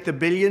will take the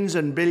billions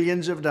and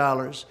billions of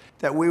dollars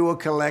that we will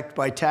collect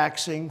by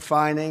taxing,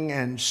 fining,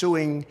 and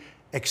suing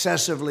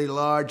excessively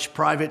large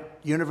private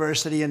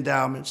university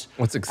endowments.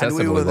 What's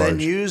excessively large? And we will large? then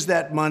use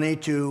that money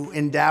to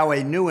endow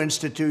a new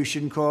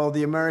institution called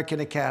the American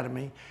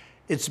Academy.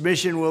 Its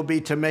mission will be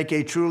to make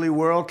a truly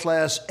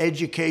world-class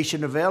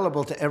education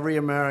available to every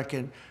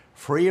American,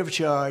 free of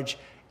charge,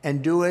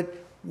 and do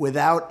it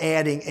without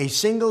adding a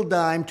single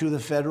dime to the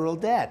federal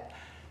debt.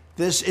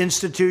 This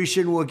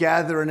institution will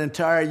gather an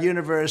entire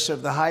universe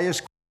of the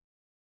highest.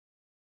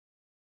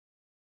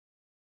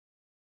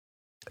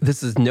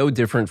 This is no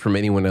different from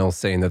anyone else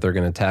saying that they're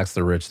going to tax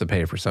the rich to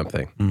pay for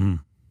something. Mm-hmm.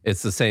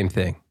 It's the same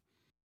thing.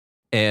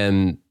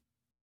 And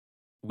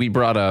you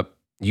brought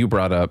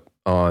up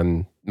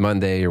on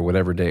Monday or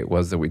whatever day it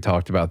was that we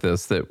talked about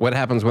this, that what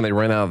happens when they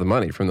run out of the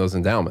money from those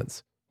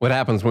endowments? What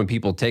happens when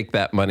people take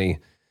that money?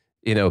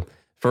 You know,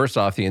 first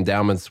off, the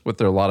endowments,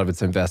 a lot of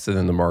it's invested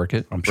in the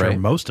market. I'm sure right?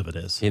 most of it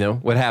is. You know,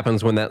 what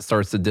happens when that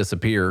starts to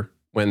disappear,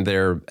 when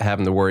they're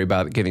having to worry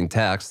about getting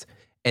taxed?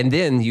 And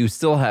then you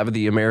still have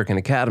the American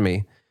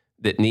Academy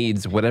that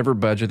needs whatever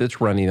budget it's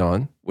running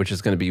on, which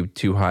is going to be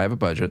too high of a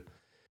budget.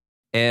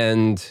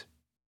 And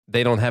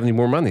they don't have any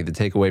more money to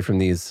take away from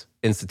these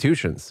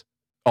institutions.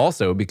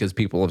 Also, because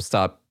people have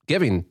stopped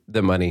giving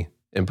the money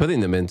and putting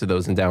them into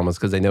those endowments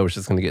because they know it's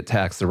just going to get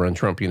taxed to run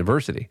Trump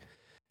University.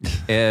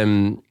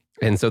 and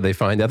so they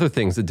find other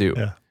things to do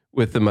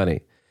with the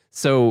money.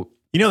 So,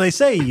 you know, they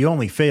say you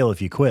only fail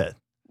if you quit.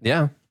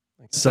 Yeah.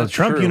 So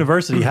Trump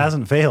University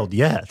hasn't failed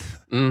yet.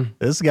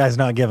 This guy's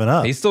not giving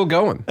up. He's still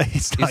going.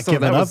 He's not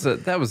giving up.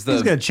 He's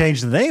going to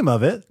change the name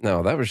of it.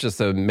 No, that was just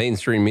a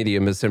mainstream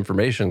media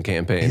misinformation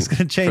campaign. He's going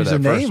to change the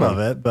name of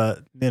it,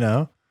 but, you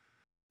know.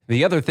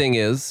 The other thing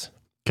is...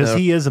 Because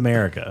he is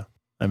America.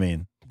 I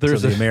mean,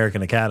 there's the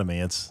American Academy.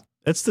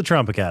 It's the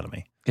Trump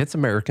Academy. It's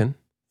American,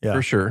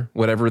 for sure.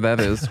 Whatever that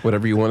is,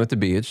 whatever you want it to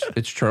be,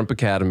 it's Trump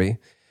Academy.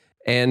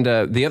 And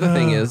the other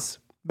thing is...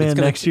 Man,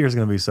 next year is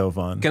going to be so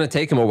fun. It's going to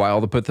take him a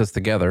while to put this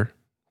together,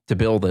 to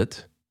build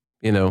it,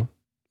 you know.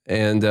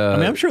 And I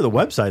mean, I'm sure the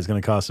website is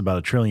going to cost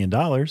about $1 trillion.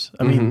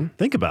 I mean,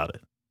 think about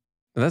it.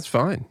 That's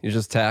fine. You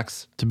just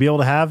tax. To be able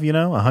to have,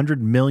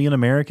 100 million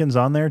Americans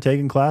on there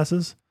taking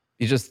classes.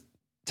 You just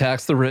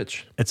tax the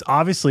rich. It's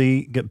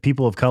obviously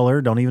people of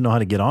color don't even know how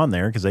to get on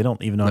there because they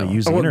don't even know how to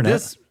use the internet.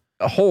 This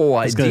whole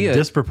idea. It's going to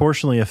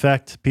disproportionately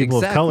affect people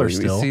of color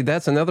still. See,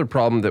 that's another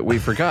problem that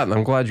we've forgotten.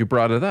 I'm glad you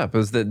brought it up,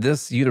 is that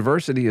this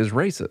university is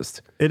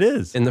racist. It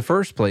is. In the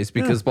first place,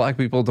 because black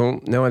people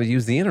don't know how to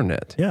use the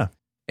internet. Yeah.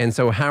 And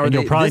so how are they?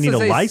 You'll probably need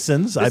a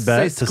license, I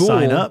bet, to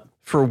sign up.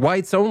 For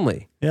whites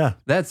only. Yeah.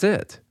 That's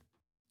it.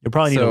 You'll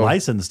probably need a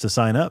license to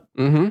sign up.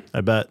 I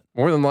bet.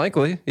 More than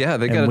likely. Yeah,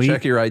 they got to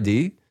check your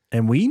ID.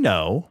 And we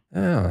know,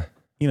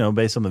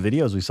 based on the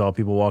videos we saw,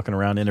 people walking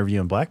around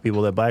interviewing black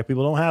people, that black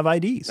people don't have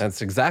IDs.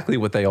 That's exactly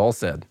what they all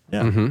said.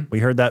 Yeah. We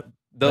heard that.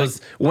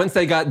 Once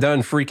they got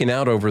done freaking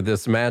out over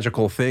this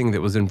magical thing that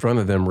was in front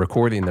of them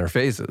recording their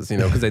faces,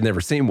 because they'd never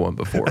seen one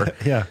before.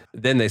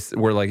 Then they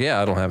were like,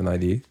 I don't have an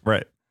ID.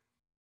 Right.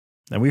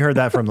 And we heard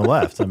that from the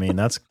left. I mean,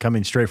 that's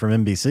coming straight from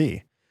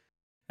NBC.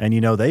 And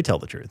they tell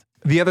the truth.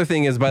 The other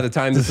thing is, by the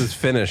time this is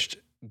finished,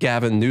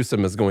 Gavin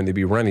Newsom is going to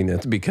be running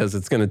it because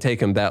it's going to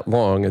take him that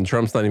long, and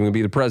Trump's not even going to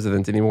be the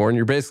president anymore. And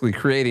you're basically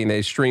creating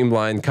a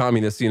streamlined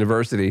communist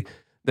university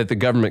that the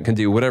government can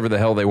do whatever the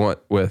hell they want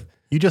with.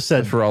 You just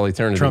said for all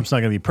eternity. Trump's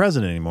not going to be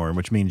president anymore,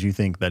 which means you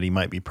think that he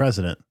might be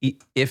president.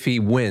 If he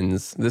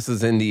wins, this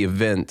is in the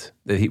event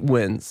that he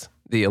wins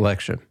the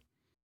election.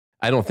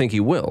 I don't think he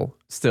will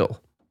still.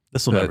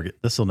 This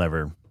will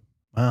never,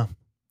 well,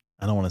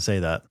 I don't want to say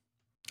that.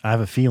 I have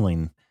a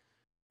feeling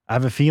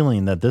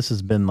that this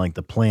has been like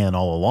the plan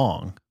all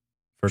along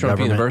for Trump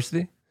government.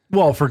 University?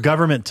 Well, for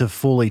government to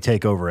fully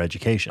take over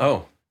education.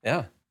 Oh,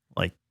 yeah.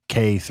 Like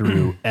K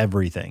through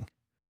everything.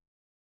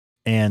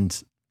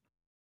 And,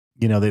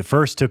 they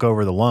first took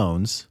over the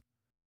loans,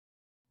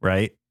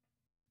 right?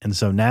 And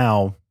so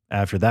now,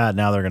 after that,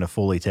 now they're going to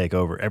fully take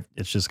over.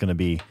 It's just going to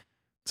be,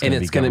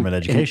 government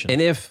education.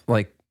 And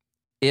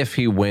if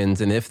he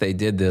wins, and if they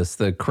did this,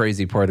 the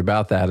crazy part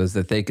about that is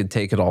that they could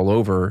take it all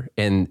over,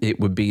 and it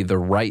would be the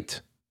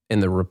right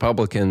and the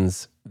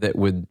Republicans that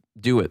would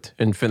do it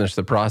and finish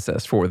the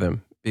process for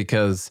them,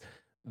 because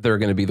they're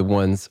going to be the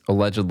ones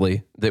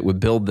allegedly that would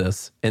build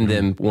this. And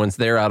then once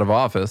they're out of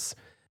office,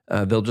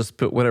 they'll just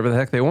put whatever the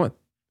heck they want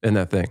in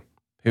that thing.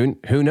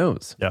 Who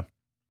knows? Yeah.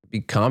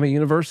 Be commie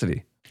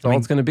university. That's all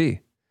it's going to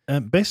be.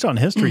 Based on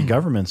history,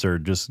 governments are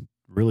just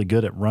really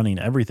good at running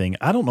everything.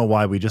 I don't know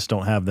why we just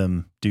don't have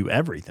them do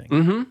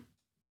everything.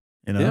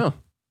 Yeah,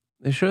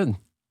 they should.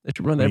 They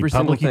should run every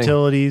single thing. Public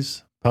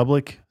utilities,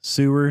 public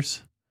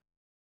sewers,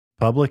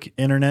 public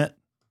internet,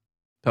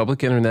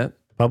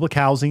 public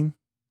housing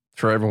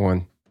for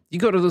everyone. You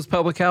go to those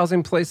public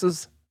housing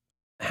places,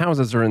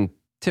 houses are in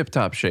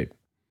tip-top shape.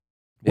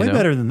 Way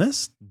better than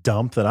this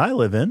dump that I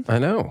live in. I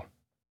know.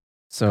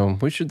 So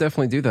we should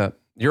definitely do that.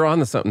 You're on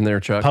to something there,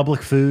 Chuck.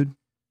 Public food.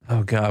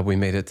 Oh, God, we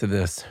made it to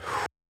this.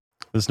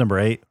 This is number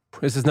 8.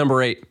 This is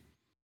number 8.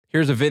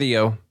 Here's a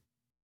video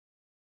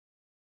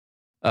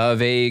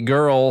of a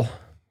girl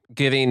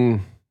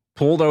getting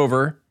pulled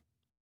over.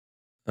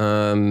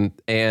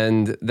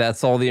 And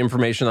that's all the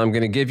information I'm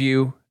going to give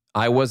you.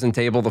 I wasn't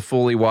able to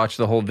fully watch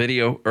the whole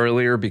video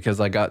earlier because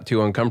I got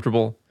too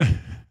uncomfortable.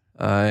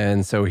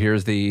 And so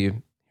here's the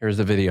Here's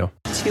the video.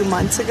 2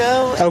 months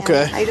ago.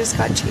 Okay. I just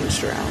got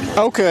changed around.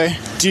 Okay.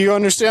 Do you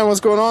understand what's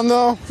going on,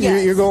 though?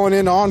 Yes. You're going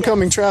into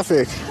oncoming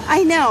traffic.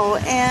 I know,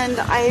 and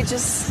I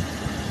just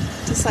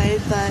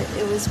decided that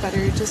it was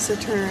better just to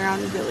turn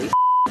around really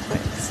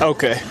quick.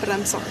 Okay. But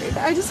I'm sorry.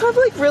 I just have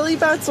like really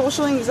bad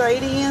social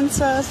anxiety and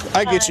stuff.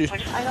 I get you.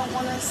 I don't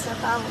want to step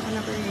out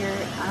whenever you're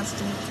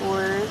asking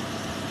for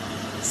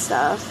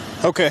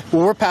stuff. Okay.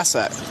 Well, we're past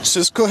that.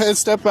 Just go ahead and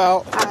step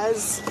out.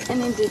 As an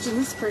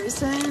Indigenous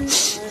person.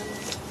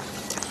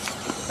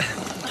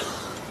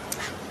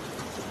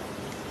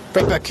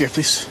 Right back here,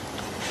 please.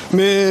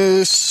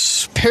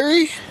 Miss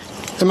Perry?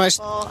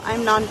 Well,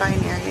 I'm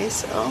non-binary,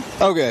 so.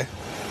 Okay.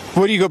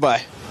 What do you go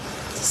by?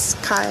 It's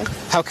Kai.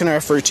 How can I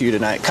refer to you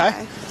tonight?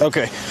 Kai?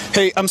 Okay.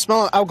 Hey, I'm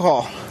smelling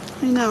alcohol.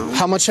 I know.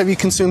 How much have you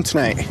consumed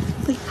tonight?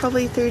 Like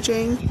probably 3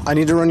 drinks. I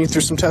need to run you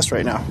through some tests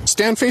right now.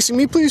 Stand facing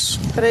me, please.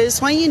 But I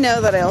just want you to know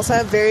that I also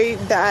have very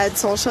bad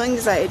social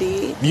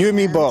anxiety. You and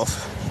me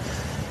both.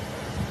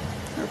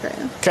 Okay.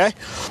 Okay.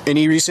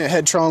 Any recent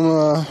head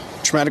trauma,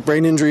 traumatic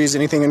brain injuries,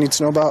 anything I need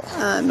to know about?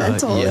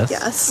 Mental, yes.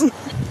 yes.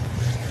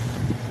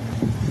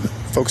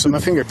 Focus on my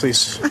finger,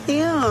 please. I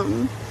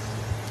am.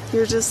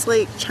 You're just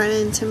like trying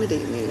to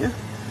intimidate me.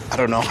 I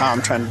don't know how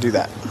I'm trying to do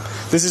that.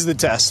 This is the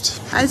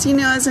test. As you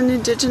know, as an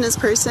Indigenous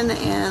person,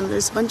 and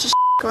there's a bunch of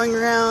going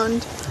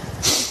around,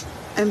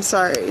 I'm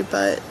sorry,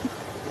 but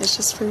it's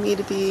just for me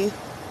to be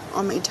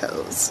on my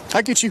toes.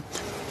 I get you.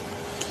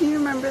 Can you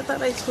remember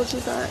that I told you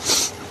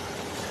that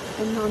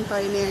I'm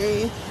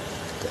non-binary?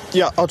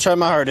 Yeah, I'll try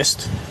my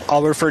hardest.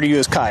 I'll refer to you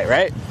as Kai,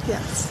 right?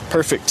 Yes.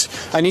 Perfect.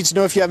 I need to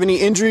know if you have any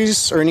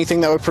injuries or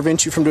anything that would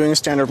prevent you from doing a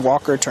standard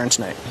walk or turn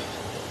tonight.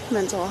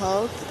 Mental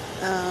health.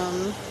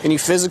 Any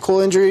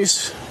physical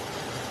injuries?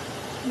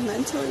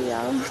 Mental,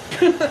 yeah.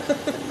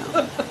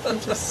 No, I'm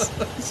just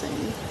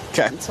saying.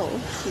 Okay. Mental,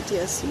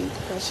 PTSD,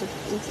 depression,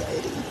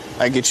 anxiety.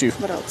 I get you.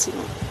 What else you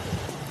want?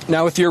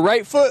 Now with your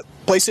right foot,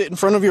 place it in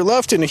front of your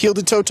left in a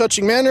heel-to-toe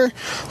touching manner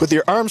with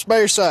your arms by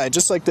your side,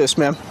 just like this,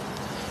 ma'am.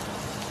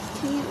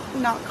 Can you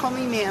not call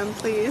me ma'am,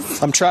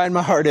 please? I'm trying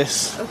my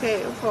hardest.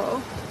 Okay,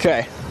 well,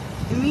 Okay.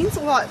 it means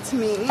a lot to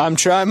me. I'm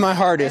trying my I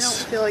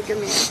hardest. don't feel like a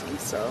man,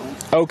 so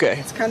Okay.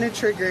 it's kind of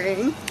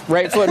triggering.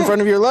 Right foot in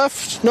front of your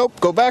left. Nope,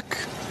 go back.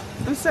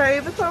 I'm sorry,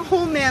 but the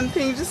whole man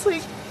thing, just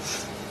like,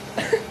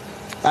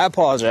 I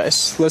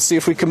apologize. Let's see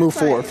if we can move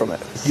forward from it.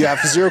 You have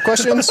 0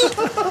 questions? no,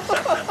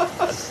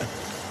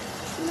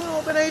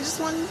 but I just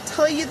want to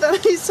tell you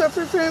that I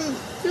suffer from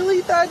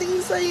really bad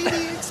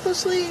anxiety,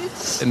 especially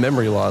And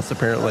memory loss,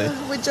 apparently.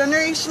 with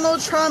generational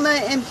trauma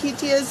and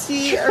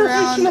PTSD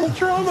around Generational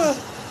trauma.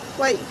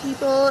 white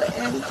people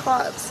and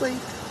cops. Like,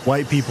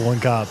 White people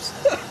and cops.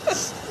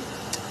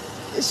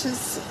 it's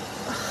just,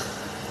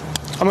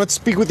 I'm going to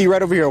speak with you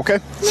right over here, okay?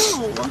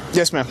 no.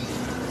 Yes, ma'am.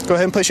 Go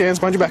ahead and place your hands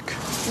behind your back.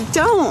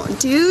 Don't,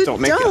 dude. Don't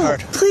make it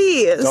hard.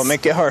 Please. Don't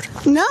make it hard.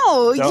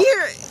 No, Don't.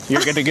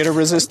 You're going to get a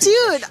resistance.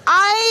 Dude,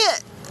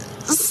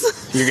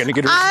 You're going to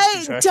get a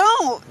resistance. I right?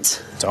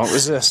 don't. Don't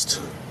resist.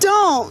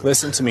 Don't.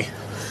 Listen to me.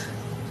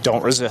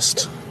 Don't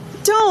resist.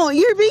 Don't.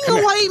 You're being Come a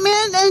here. white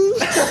man and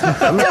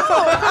no,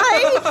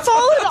 I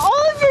followed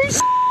all of your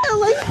shit.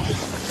 Like,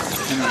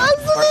 as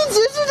an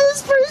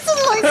Indigenous person,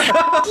 like,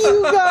 fuck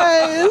you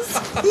guys.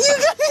 You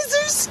guys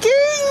are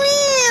scaring me.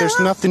 There's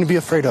nothing to be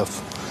afraid of.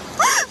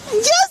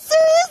 Yes,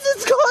 there is.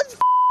 It's called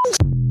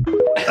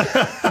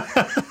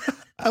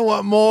I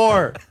want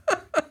more.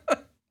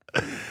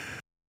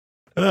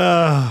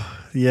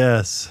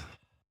 Yes.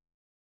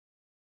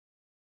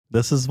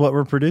 This is what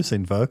we're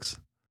producing, folks.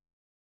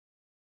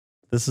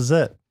 This is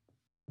it.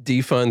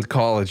 Defund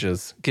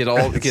colleges. Get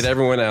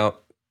everyone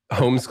out.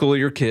 Homeschool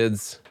your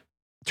kids.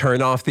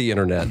 Turn off the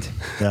internet.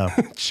 Yeah.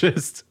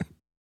 Just.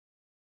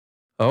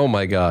 Oh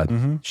my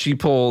God. She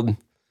pulled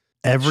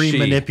Every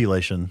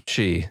manipulation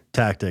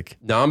tactic.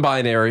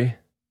 Non-binary.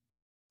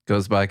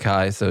 Goes by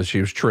Kai, so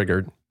she was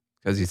triggered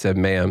because he said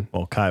ma'am.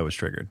 Well, Kai was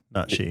triggered,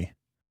 not she.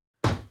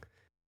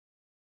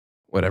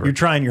 Whatever. You're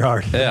trying your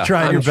hardest. Yeah, You're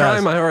trying I'm your best.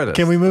 trying my hardest.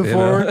 Can we move you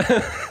forward?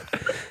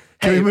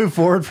 Can we move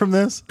forward from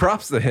this?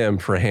 Props to him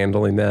for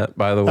handling that,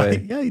 by the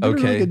way. Yeah, he did a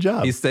really good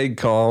job. He stayed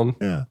calm.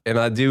 Yeah. And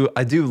I do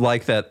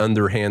like that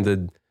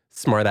underhanded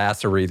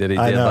smartassery that he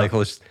did. know. Like,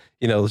 let's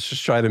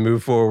just try to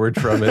move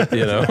forward from it,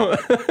 you know.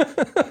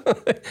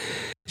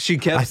 She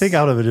kept I think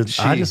out of it,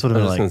 I just would have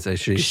been like, gonna say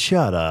she.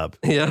 shut up.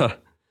 Yeah.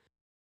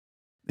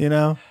 You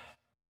know?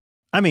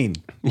 I mean,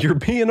 you're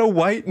being a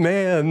white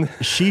man.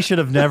 She should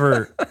have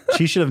never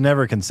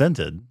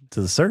consented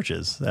to the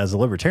searches as a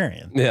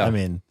libertarian. Yeah. I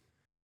mean,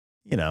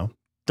 you know,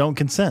 don't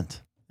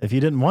consent. If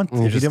you didn't want You're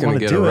if you just didn't gonna want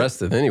to get do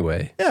arrested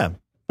anyway. Yeah.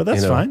 But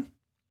that's You know? fine.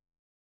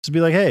 Just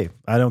be like, hey,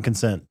 I don't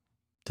consent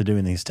to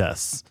doing these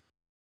tests.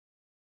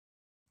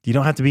 You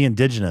don't have to be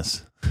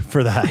indigenous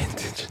for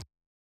that.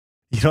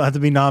 You don't have to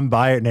be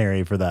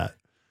non-binary for that.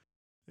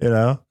 You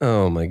know?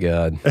 Oh my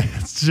God.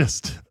 It's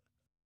just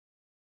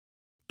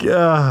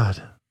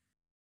God.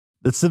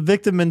 It's the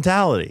victim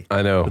mentality.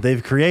 I know. That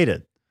they've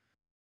created.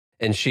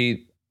 And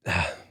she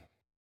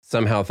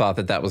somehow thought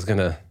that was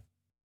gonna,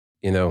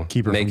 you know,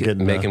 Keep her make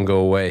from getting him go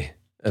away.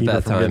 at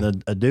that time.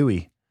 Getting a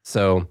Dewey.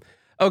 So,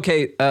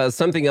 okay,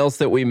 something else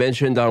that we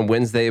mentioned on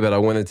Wednesday, but I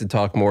wanted to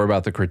talk more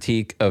about the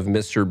critique of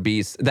Mr.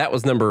 Beast. That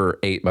was number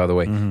 8, by the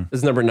way. This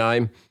is number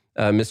 9.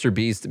 Mr.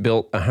 Beast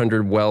built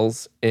 100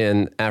 wells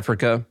in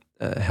Africa,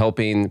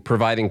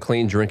 providing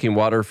clean drinking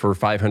water for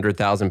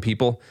 500,000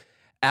 people.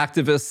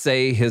 Activists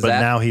say his... But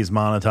now he's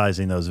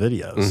monetizing those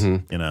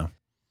videos, you know.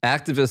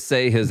 Activists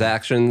say his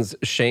actions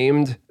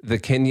shamed the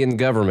Kenyan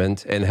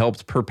government and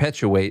helped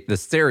perpetuate the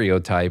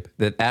stereotype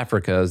that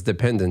Africa is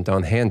dependent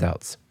on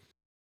handouts.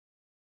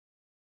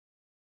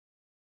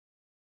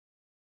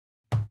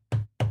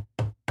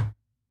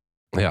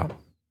 Yeah.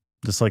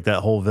 Just like that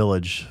whole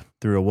village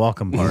threw a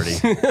welcome party.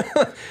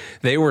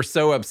 They were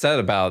so upset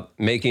about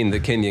making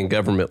the Kenyan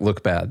government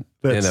look bad.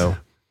 You know,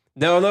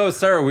 no,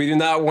 sir, we do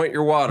not want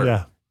your water.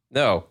 Yeah.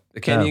 No,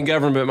 the Kenyan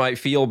government might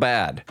feel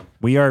bad.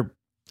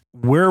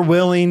 We're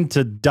willing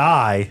to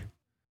die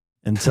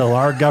until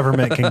our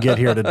government can get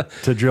here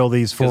to drill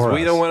these for us. Because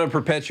we don't want to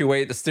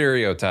perpetuate the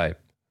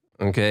stereotype.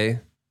 Okay.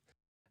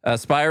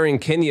 Aspiring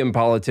Kenyan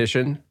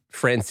politician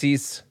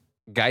Francis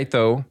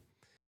Gaito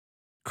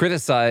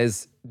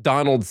criticized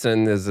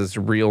Donaldson is his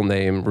real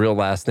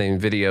last name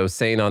video,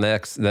 saying on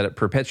X that it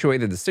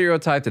perpetuated the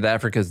stereotype that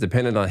Africa is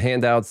dependent on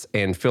handouts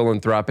and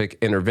philanthropic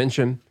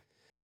intervention.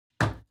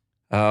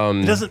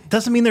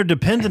 Doesn't mean they're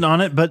dependent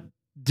on it, but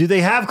do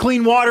they have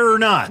clean water or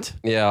not?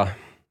 Yeah.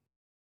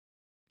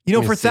 You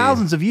know, for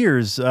thousands of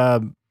years,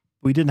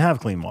 we didn't have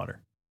clean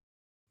water.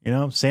 You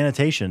know,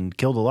 sanitation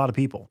killed a lot of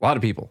people. A lot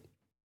of people.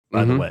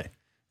 By the way.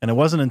 And it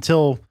wasn't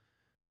until,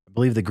 I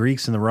believe, the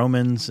Greeks and the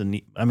Romans and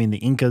the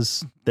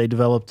Incas, they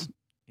developed,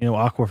 you know,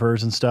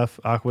 aquifers and stuff,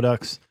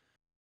 aqueducts,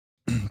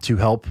 to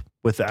help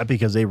with that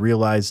because they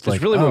realized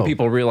it's really when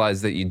people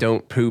realize that you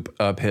don't poop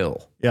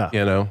uphill. Yeah.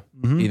 You know,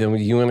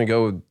 you want to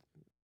go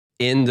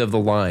end of the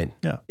line.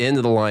 Yeah. End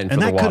of the line for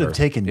and the that water. could have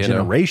taken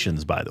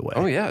generations, by the way.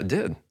 Oh, yeah, it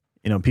did.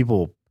 You know,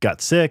 people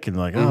got sick and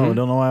like, oh, I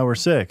don't know why we're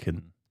sick.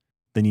 And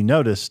then you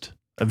noticed,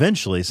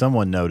 eventually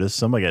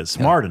somebody got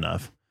smart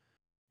enough,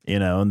 you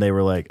know, and they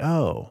were like,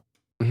 oh,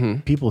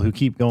 people who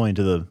keep going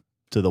to the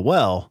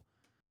well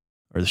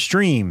or the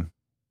stream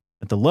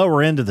at the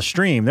lower end of the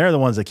stream, they're the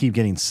ones that keep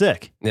getting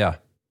sick. Yeah.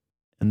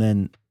 And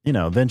then, you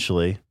know,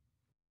 eventually,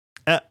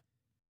 by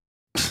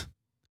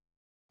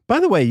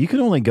the way, you could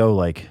only go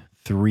like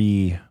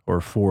 3 or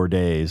 4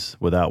 days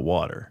without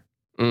water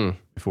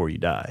before you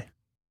die.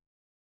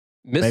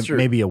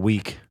 Maybe a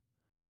week.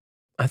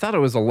 I thought it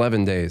was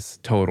 11 days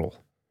total.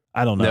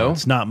 I don't know. No?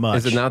 It's not much.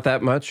 Is it not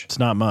that much? It's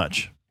not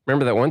much.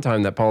 Remember that one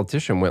time that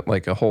politician went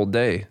like a whole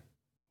day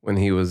when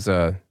he was,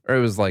 or it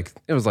was like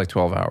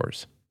 12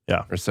 hours.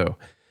 Yeah. Or so.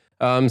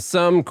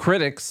 Some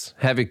critics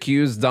have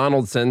accused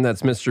Donaldson,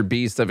 that's Mr.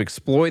 Beast, of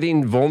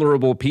exploiting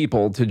vulnerable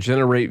people to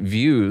generate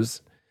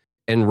views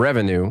and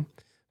revenue.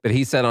 But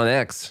he said on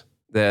X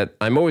that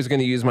I'm always going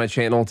to use my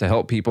channel to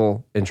help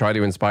people and try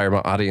to inspire my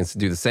audience to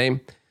do the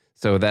same.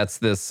 So that's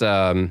this.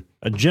 A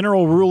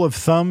general rule of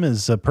thumb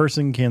is a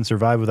person can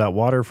survive without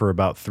water for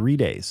about 3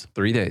 days.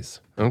 3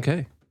 days.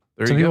 Okay.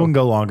 There Some you people go. can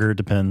go longer. It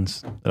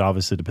depends. It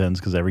obviously depends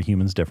because every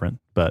human's different.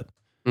 But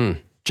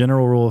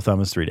general rule of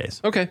thumb is 3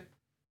 days. Okay.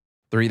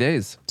 3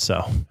 days.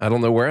 So I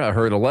don't know where I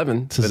heard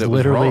 11.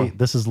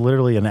 This is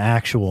literally an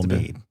actual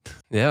need.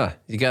 Yeah,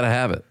 you got to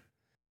have it,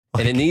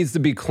 and it needs to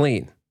be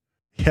clean.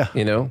 Yeah,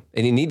 you know,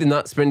 and you need to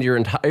not spend your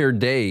entire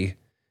day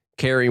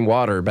carrying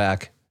water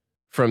back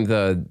from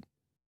the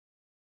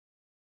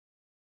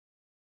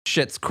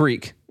Schitt's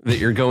Creek that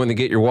you're going to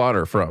get your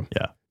water from.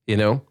 Yeah, you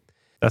know,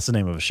 that's the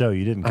name of a show.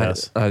 You didn't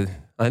cuss.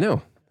 I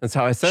know. That's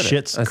how I said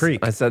Schitt's it.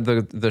 Creek. I said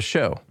the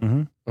show.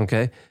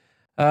 Okay.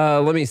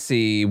 Let me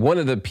see. One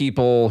of the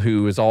people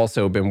who has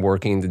also been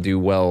working to do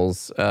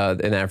wells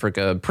in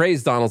Africa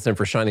praised Donaldson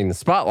for shining the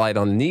spotlight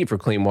on the need for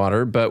clean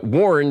water, but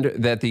warned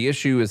that the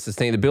issue is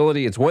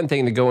sustainability. It's one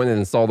thing to go in and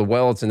install the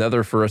well. It's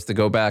another for us to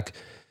go back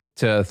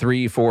to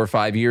 3, 4,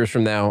 5 years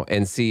from now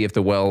and see if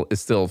the well is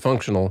still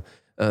functional.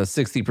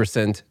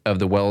 60% of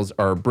the wells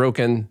are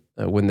broken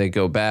when they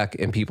go back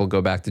and people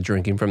go back to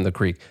drinking from the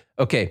creek.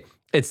 Okay,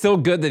 it's still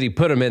good that he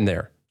put them in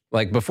there.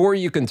 Like, before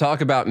you can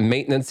talk about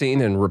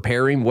maintaining and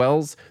repairing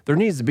wells, there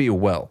needs to be a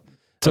well.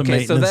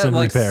 Okay, so that,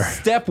 like,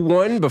 step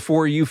one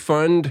before you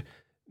fund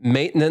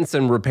maintenance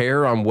and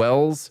repair on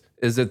wells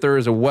is that there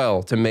is a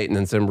well to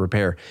maintenance and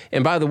repair.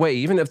 And by the way,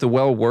 even if the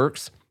well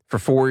works for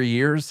 4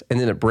 years and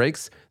then it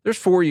breaks, there's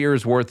 4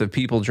 years worth of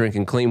people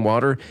drinking clean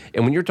water.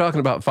 And when you're talking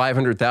about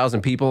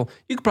 500,000 people,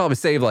 you could probably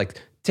save like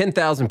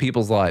 10,000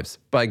 people's lives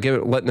by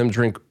letting them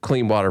drink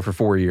clean water for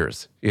 4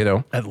 years, you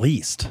know? At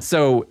least.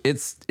 So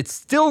it's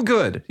still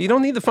good. You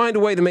don't need to find a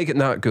way to make it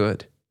not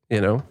good, you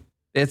know?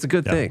 It's a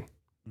good thing.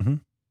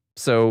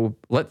 So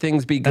let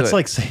things be good.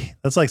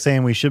 That's like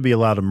saying we should be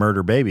allowed to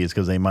murder babies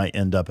because they might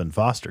end up in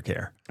foster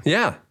care.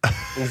 Yeah,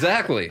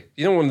 exactly.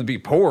 You don't want them to be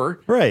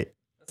poor. Right.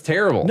 That's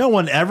terrible. No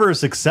one ever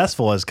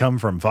successful has come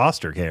from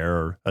foster care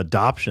or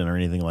adoption or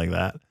anything like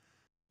that.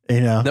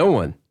 You know? No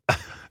one.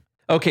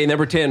 Okay,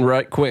 number 10,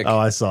 right quick. Oh,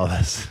 I saw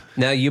this.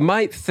 Now, you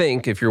might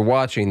think, if you're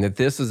watching, that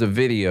this is a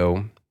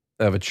video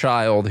of a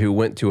child who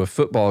went to a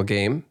football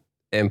game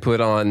and put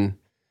on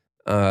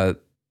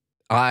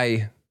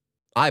eye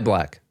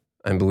black,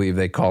 I believe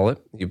they call it.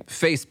 You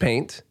face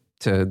paint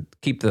to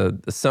keep the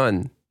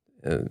sun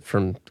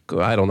from,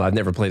 I don't know, I've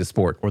never played a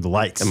sport. Or the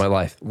lights. In my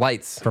life.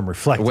 Lights. From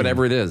reflecting.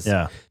 Whatever it is.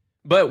 Yeah.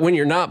 But when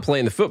you're not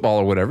playing the football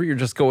or whatever, you're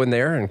just going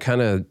there and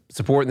kind of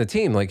supporting the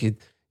team. Like you're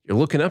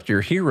looking up to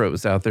your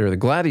heroes out there, the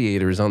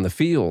gladiators on the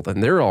field,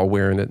 and they're all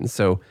wearing it. And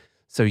so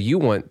you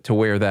want to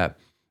wear that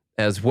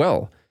as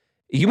well.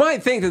 You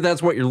might think that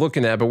that's what you're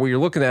looking at, but what you're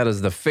looking at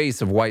is the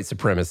face of white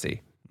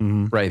supremacy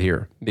right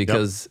here.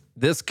 Because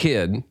this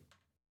kid,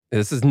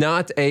 this is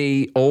not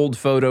a old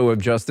photo of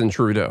Justin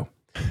Trudeau.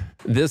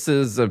 This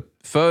is a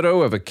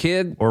photo of a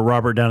kid. Or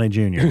Robert Downey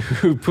Jr.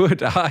 who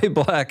put eye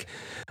black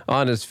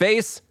on his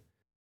face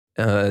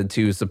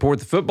to support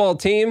the football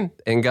team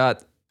and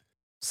got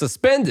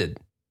suspended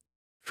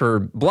for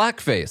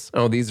blackface.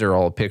 Oh, these are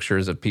all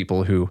pictures of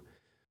people who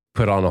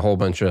put on a whole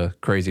bunch of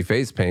crazy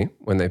face paint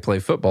when they play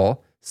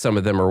football. Some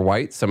of them are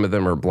white, some of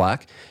them are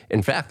black.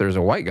 In fact, there's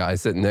a white guy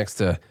sitting next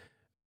to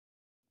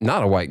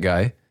not a white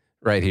guy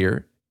right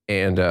here.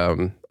 And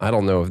I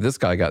don't know if this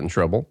guy got in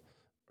trouble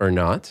or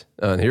not.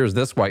 Here's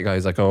this white guy.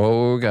 He's like,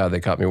 oh, God, they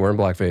caught me wearing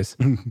blackface.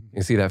 You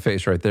can see that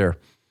face right there.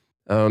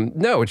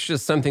 No, it's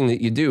just something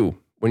that you do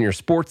when you're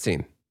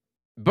sportsing.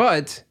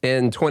 But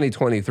in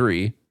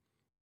 2023,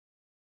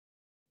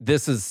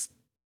 this is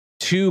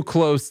too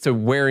close to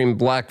wearing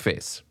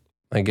blackface,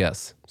 I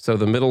guess. So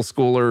the middle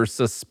schooler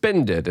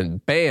suspended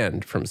and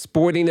banned from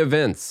sporting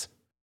events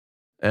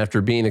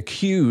after being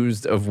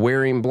accused of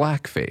wearing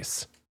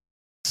blackface.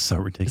 So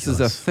ridiculous. This is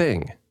a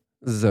thing.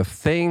 This is a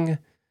thing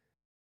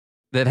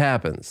that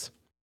happens.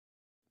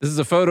 This is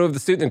a photo of the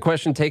student in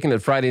question taken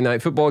at Friday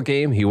night football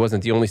game. He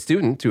wasn't the only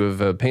student to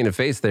have painted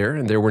face there,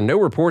 and there were no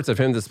reports of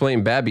him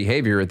displaying bad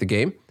behavior at the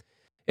game.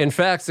 In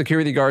fact,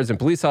 security guards and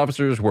police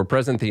officers were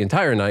present the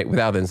entire night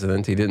without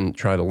incident. He didn't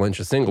try to lynch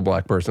a single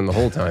black person the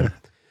whole time.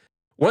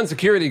 One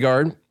security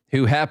guard,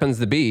 who happens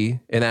to be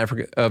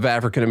of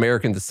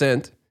African-American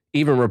descent,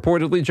 even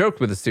reportedly joked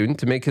with the student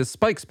to make his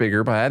spikes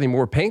bigger by adding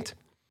more paint.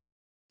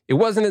 It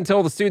wasn't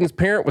until the student's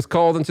parent was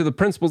called into the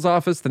principal's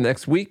office the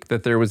next week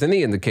that there was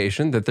any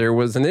indication that there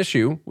was an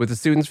issue with the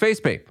student's face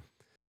paint.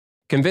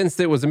 Convinced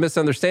it was a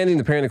misunderstanding,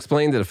 the parent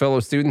explained that a fellow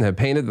student had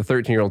painted the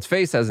 13-year-old's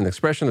face as an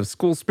expression of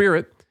school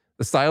spirit.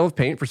 The style of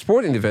paint for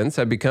sporting events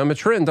had become a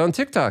trend on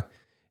TikTok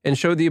and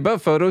showed the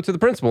above photo to the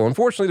principal.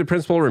 Unfortunately, the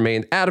principal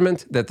remained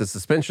adamant that the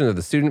suspension of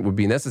the student would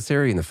be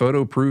necessary, and the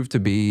photo proved to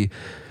be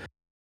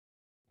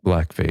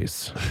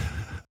blackface.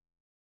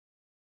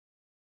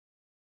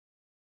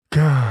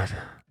 God.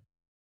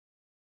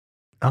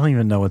 I don't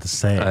even know what to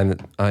say.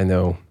 I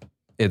know.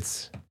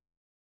 It's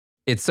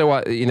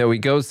so, he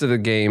goes to the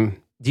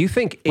game. Do you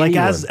think anyone...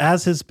 Like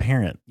as his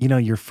parent,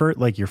 your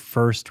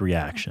first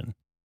reaction,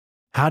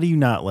 how do you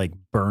not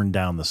burn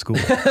down the school?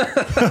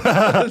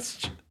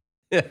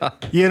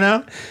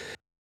 Yeah.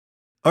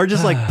 Or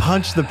just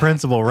punch the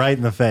principal right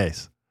in the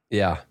face.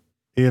 Yeah.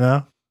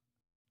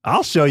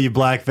 I'll show you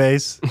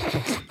blackface.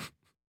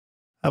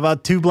 How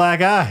about two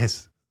black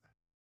eyes?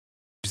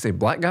 Did you say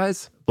black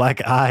guys?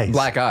 Black eyes.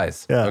 Black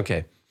eyes. Yeah.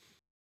 Okay.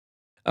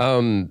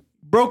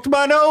 Broke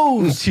my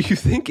nose. Do you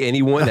think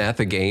anyone at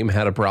the game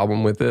had a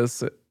problem with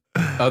this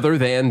other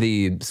than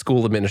the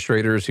school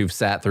administrators who've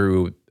sat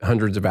through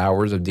hundreds of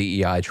hours of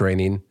DEI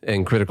training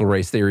and critical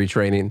race theory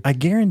training? I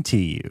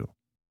guarantee you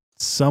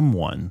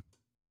someone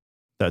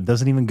that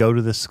doesn't even go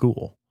to this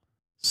school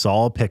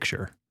saw a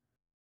picture,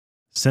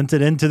 sent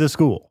it into the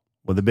school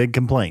with a big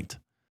complaint,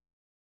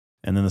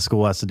 and then the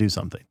school has to do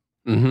something.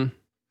 Mm-hmm.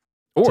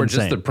 Or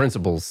just the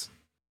principal's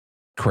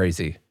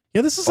crazy.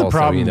 Yeah, this is a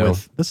problem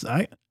with this.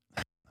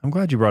 I'm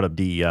glad you brought up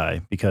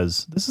DEI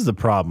because this is the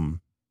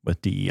problem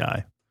with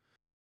DEI.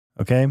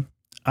 Okay,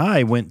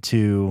 I went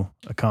to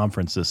a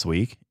conference this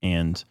week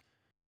and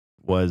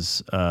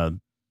was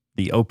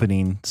the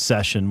opening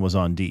session was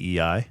on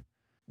DEI.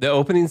 The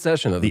opening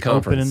session of the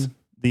conference.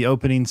 The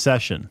opening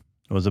session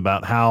was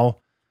about how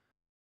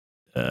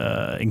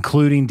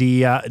including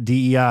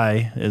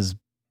DEI is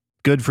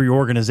good for your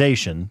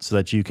organization so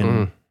that you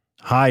can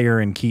hire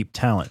and keep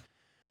talent.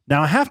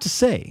 Now, I have to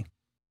say,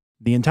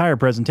 the entire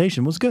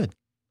presentation was good.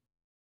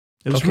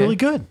 It was really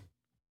good.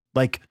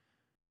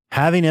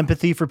 Having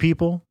empathy for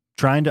people,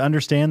 trying to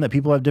understand that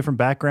people have different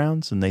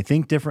backgrounds and they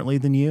think differently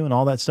than you and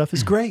all that stuff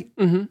is great.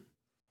 Mm-hmm.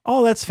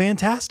 Oh, that's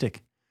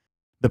fantastic.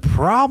 The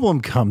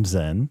problem comes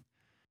in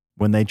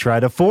when they try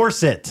to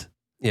force it.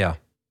 Yeah.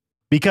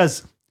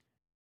 Because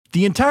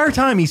the entire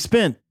time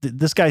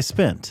this guy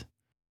spent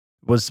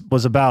was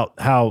about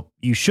how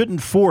you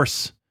shouldn't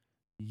force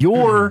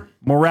your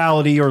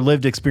morality or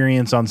lived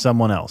experience on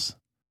someone else.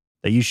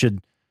 That you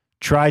should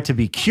try to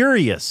be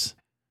curious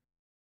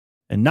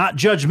and not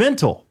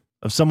judgmental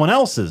of someone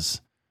else's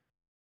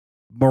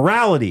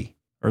morality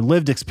or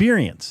lived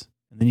experience.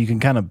 And then you can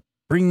kind of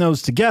bring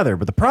those together.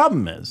 But the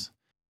problem is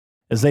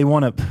they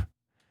want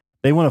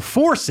to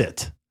force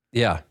it.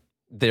 Yeah.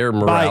 Their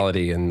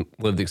morality and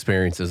lived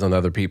experiences on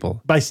other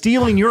people. By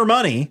stealing your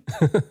money,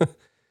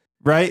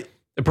 right?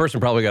 The person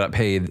probably got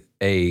paid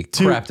a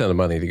crap ton of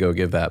money to go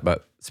give that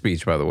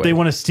speech, by the way. They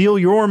want to steal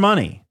your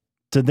money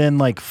to then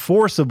like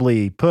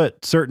forcibly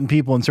put certain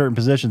people in certain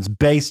positions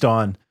based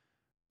on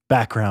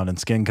background and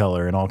skin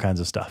color and all kinds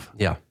of stuff.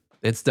 Yeah,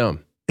 it's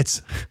dumb.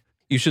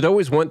 You should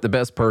always want the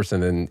best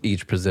person in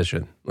each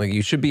position. Like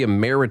you should be a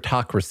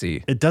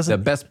meritocracy. It doesn't.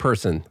 The best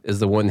person is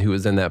the one who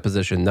is in that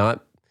position.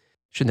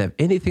 Shouldn't have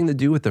anything to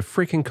do with the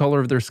freaking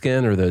color of their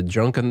skin or the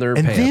junk in their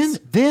pants.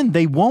 Then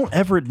they won't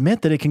ever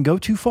admit that it can go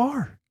too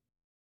far,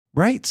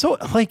 right? So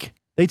like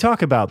they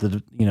talk about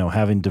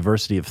having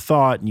diversity of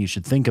thought, and you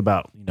should think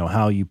about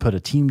how you put a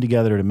team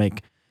together to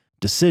make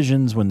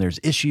decisions when there's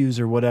issues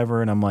or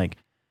whatever. And I'm like,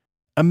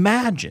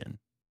 imagine,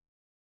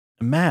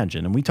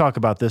 and we talk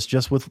about this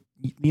just with,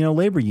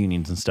 labor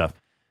unions and stuff.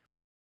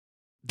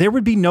 There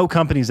would be no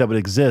companies that would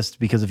exist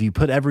because if you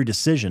put every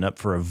decision up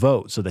for a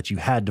vote so that you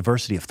had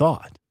diversity of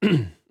thought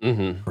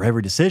for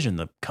every decision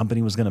the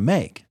company was going to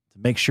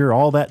make sure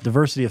all that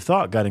diversity of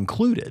thought got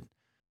included.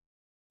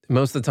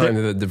 Most of the time,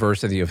 the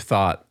diversity of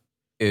thought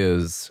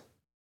is,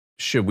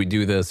 should we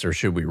do this or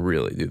should we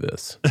really do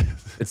this?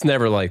 It's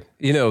never like,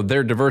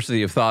 their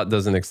diversity of thought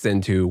doesn't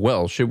extend to,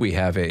 well, should we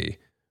have a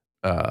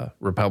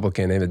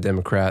Republican and a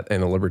Democrat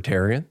and a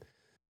Libertarian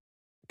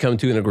come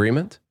to an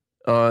agreement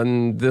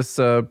on this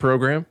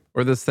program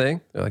or this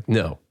thing? They're like,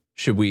 no.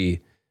 Should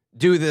we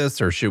do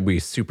this or should we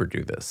super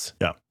do this?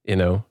 Yeah.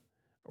 Are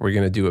we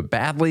going to do it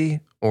badly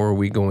or are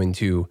we going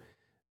to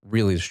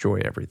really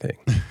destroy everything?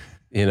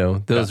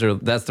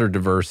 That's their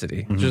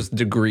diversity, just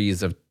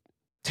degrees of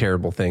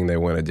terrible thing they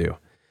want to do.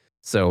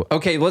 So,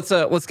 okay,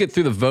 let's get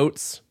through the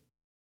votes.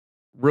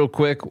 Real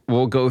quick,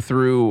 we'll go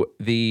through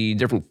the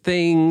different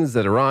things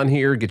that are on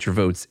here. Get your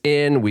votes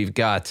in. We've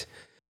got...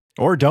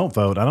 Or don't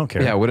vote. I don't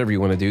care. Yeah, whatever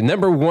you want to do.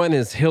 Number 1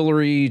 is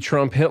Hillary,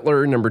 Trump,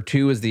 Hitler. Number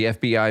 2 is the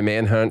FBI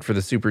manhunt for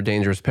the super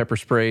dangerous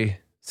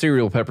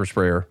serial pepper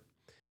sprayer.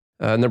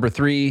 Number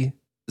 3,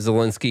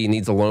 Zelensky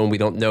needs a loan. We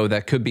don't know.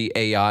 That could be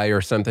AI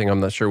or something. I'm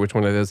not sure which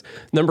one it is.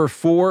 Number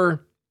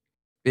 4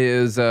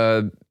 is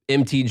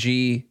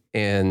MTG,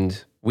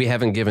 and we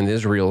haven't given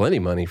Israel any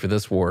money for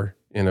this war,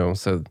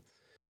 so...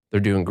 They're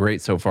doing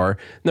great so far.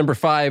 Number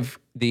 5,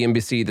 the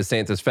NBC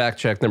DeSantis fact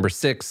check. Number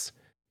 6,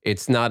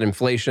 it's not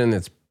inflation.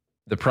 It's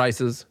the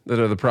prices that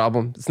are the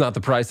problem. It's not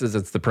the prices,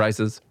 it's the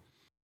prices.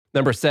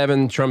 Number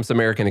 7, Trump's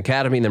American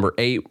Academy. Number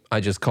 8,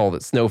 I just called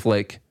it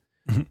Snowflake.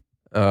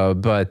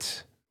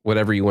 But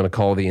whatever you want to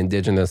call the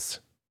indigenous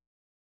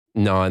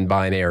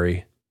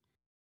non-binary.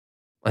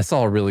 I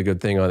saw a really good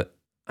thing on it.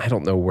 I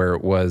don't know where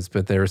it was,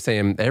 but they were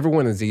saying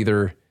everyone is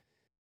either...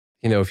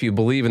 if you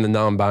believe in the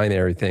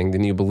non-binary thing,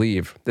 then you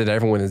believe that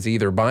everyone is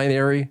either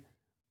binary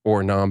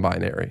or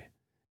non-binary,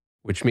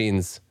 which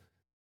means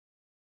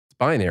it's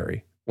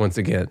binary once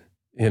again,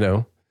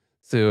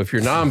 So if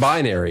you're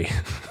non-binary,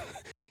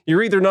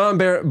 you're either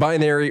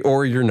non-binary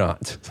or you're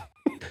not,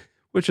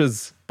 which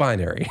is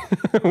binary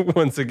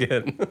once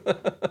again.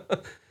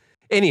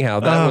 Anyhow,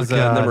 that was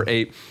number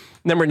 8.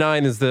 Number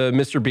 9 is the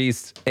Mr.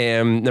 Beast,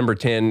 and number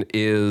 10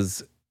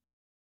 is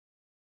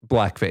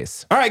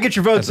blackface. All right, get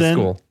your votes in.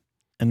 School.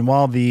 And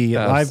while the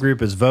live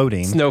group is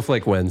voting...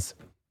 Snowflake wins.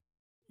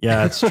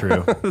 Yeah, that's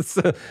true.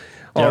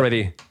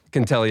 Already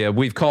can tell you.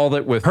 We've called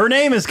it with... Her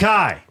name is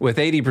Kai. With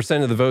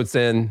 80% of the votes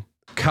in,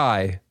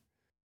 Kai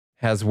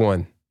has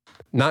won.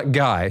 Not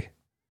Guy.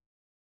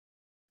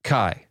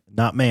 Kai.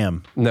 Not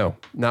ma'am. No,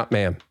 not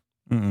ma'am.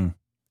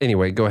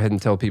 Anyway, go ahead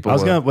and tell people... I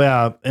was going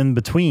to... in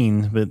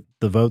between, but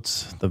the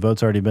vote's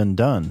already been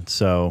done.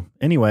 So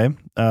anyway,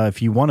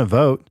 if you want to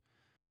vote...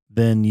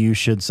 then you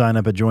should sign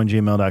up at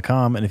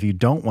joingml.com. And if you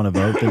don't want to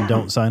vote, then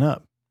don't sign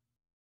up.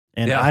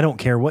 And I don't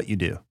care what you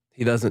do.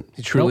 He doesn't.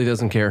 He truly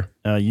doesn't care.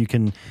 You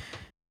can.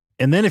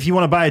 And then if you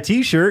want to buy a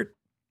t-shirt,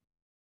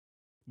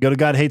 go to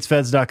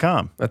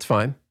godhatesfeds.com. That's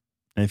fine.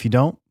 And if you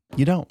don't,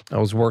 you don't. I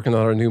was working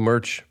on our new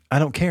merch. I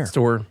don't care.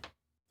 Store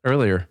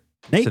earlier.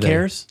 Nate today.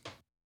 cares.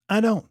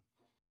 I don't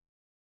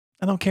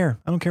care.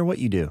 I don't care what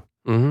you do.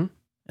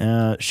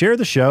 Share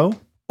the show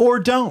or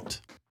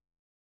don't.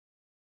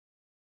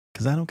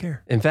 Because I don't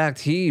care. In fact,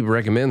 he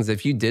recommends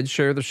if you did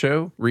share the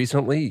show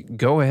recently,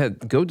 go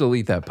ahead, go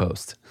delete that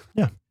post.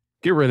 Yeah.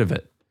 Get rid of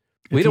it.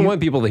 We don't want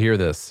people to hear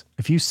this.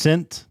 If you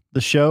sent the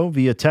show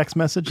via text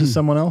message to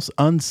someone else,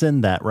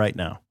 unsend that right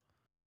now.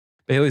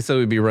 Bailey said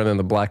we'd be running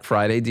the Black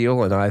Friday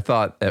deal. And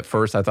at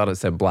first I thought it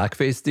said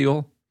blackface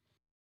deal.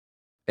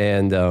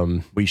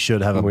 And we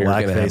should have a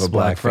blackface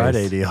Black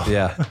Friday deal.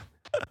 Yeah.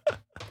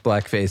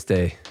 Blackface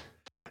day.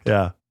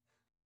 Yeah.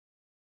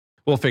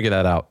 We'll figure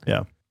that out.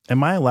 Yeah.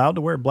 Am I allowed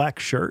to wear black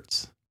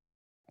shirts?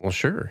 Well,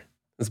 sure.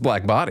 It's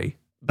black body,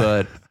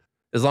 but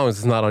as long as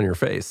it's not on your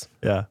face.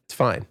 Yeah. It's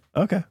fine.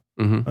 Okay.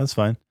 That's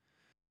fine.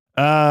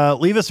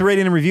 Leave us a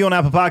rating and review on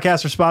Apple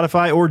Podcasts or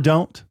Spotify, or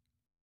don't.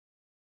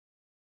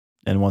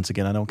 And once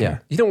again, I don't care. Yeah.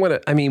 You don't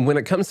want to, when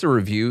it comes to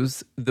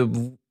reviews,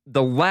 the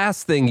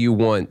last thing you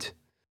want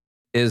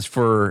is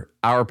for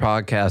our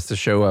podcast to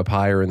show up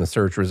higher in the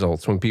search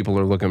results when people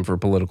are looking for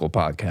political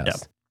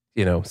podcasts.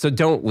 So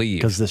don't leave.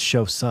 Because this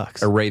show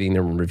sucks. A rating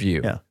and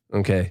review. Yeah.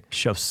 Okay.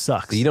 Show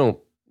sucks. So you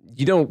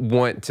you don't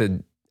want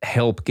to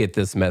help get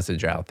this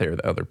message out there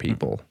to other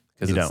people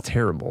because it's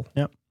terrible.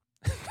 Yep.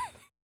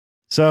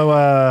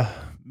 So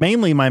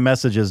mainly my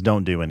message is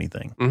don't do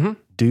anything. Mm-hmm.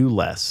 Do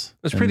less.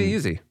 It's pretty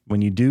easy.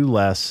 When you do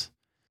less,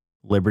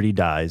 liberty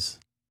dies.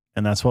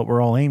 And that's what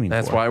we're all aiming for.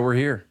 That's why we're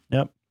here.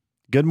 Yep.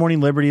 Good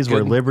Morning Liberty is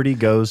where liberty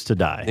goes to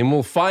die. And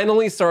we'll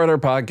finally start our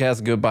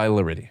podcast, Goodbye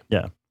Liberty.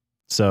 Yeah.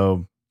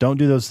 So don't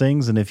do those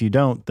things. And if you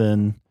don't,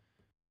 then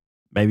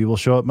maybe we'll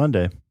show up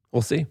Monday.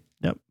 We'll see.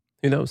 Yep.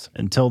 Who knows?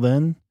 Until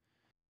then,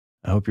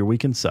 I hope your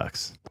weekend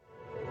sucks.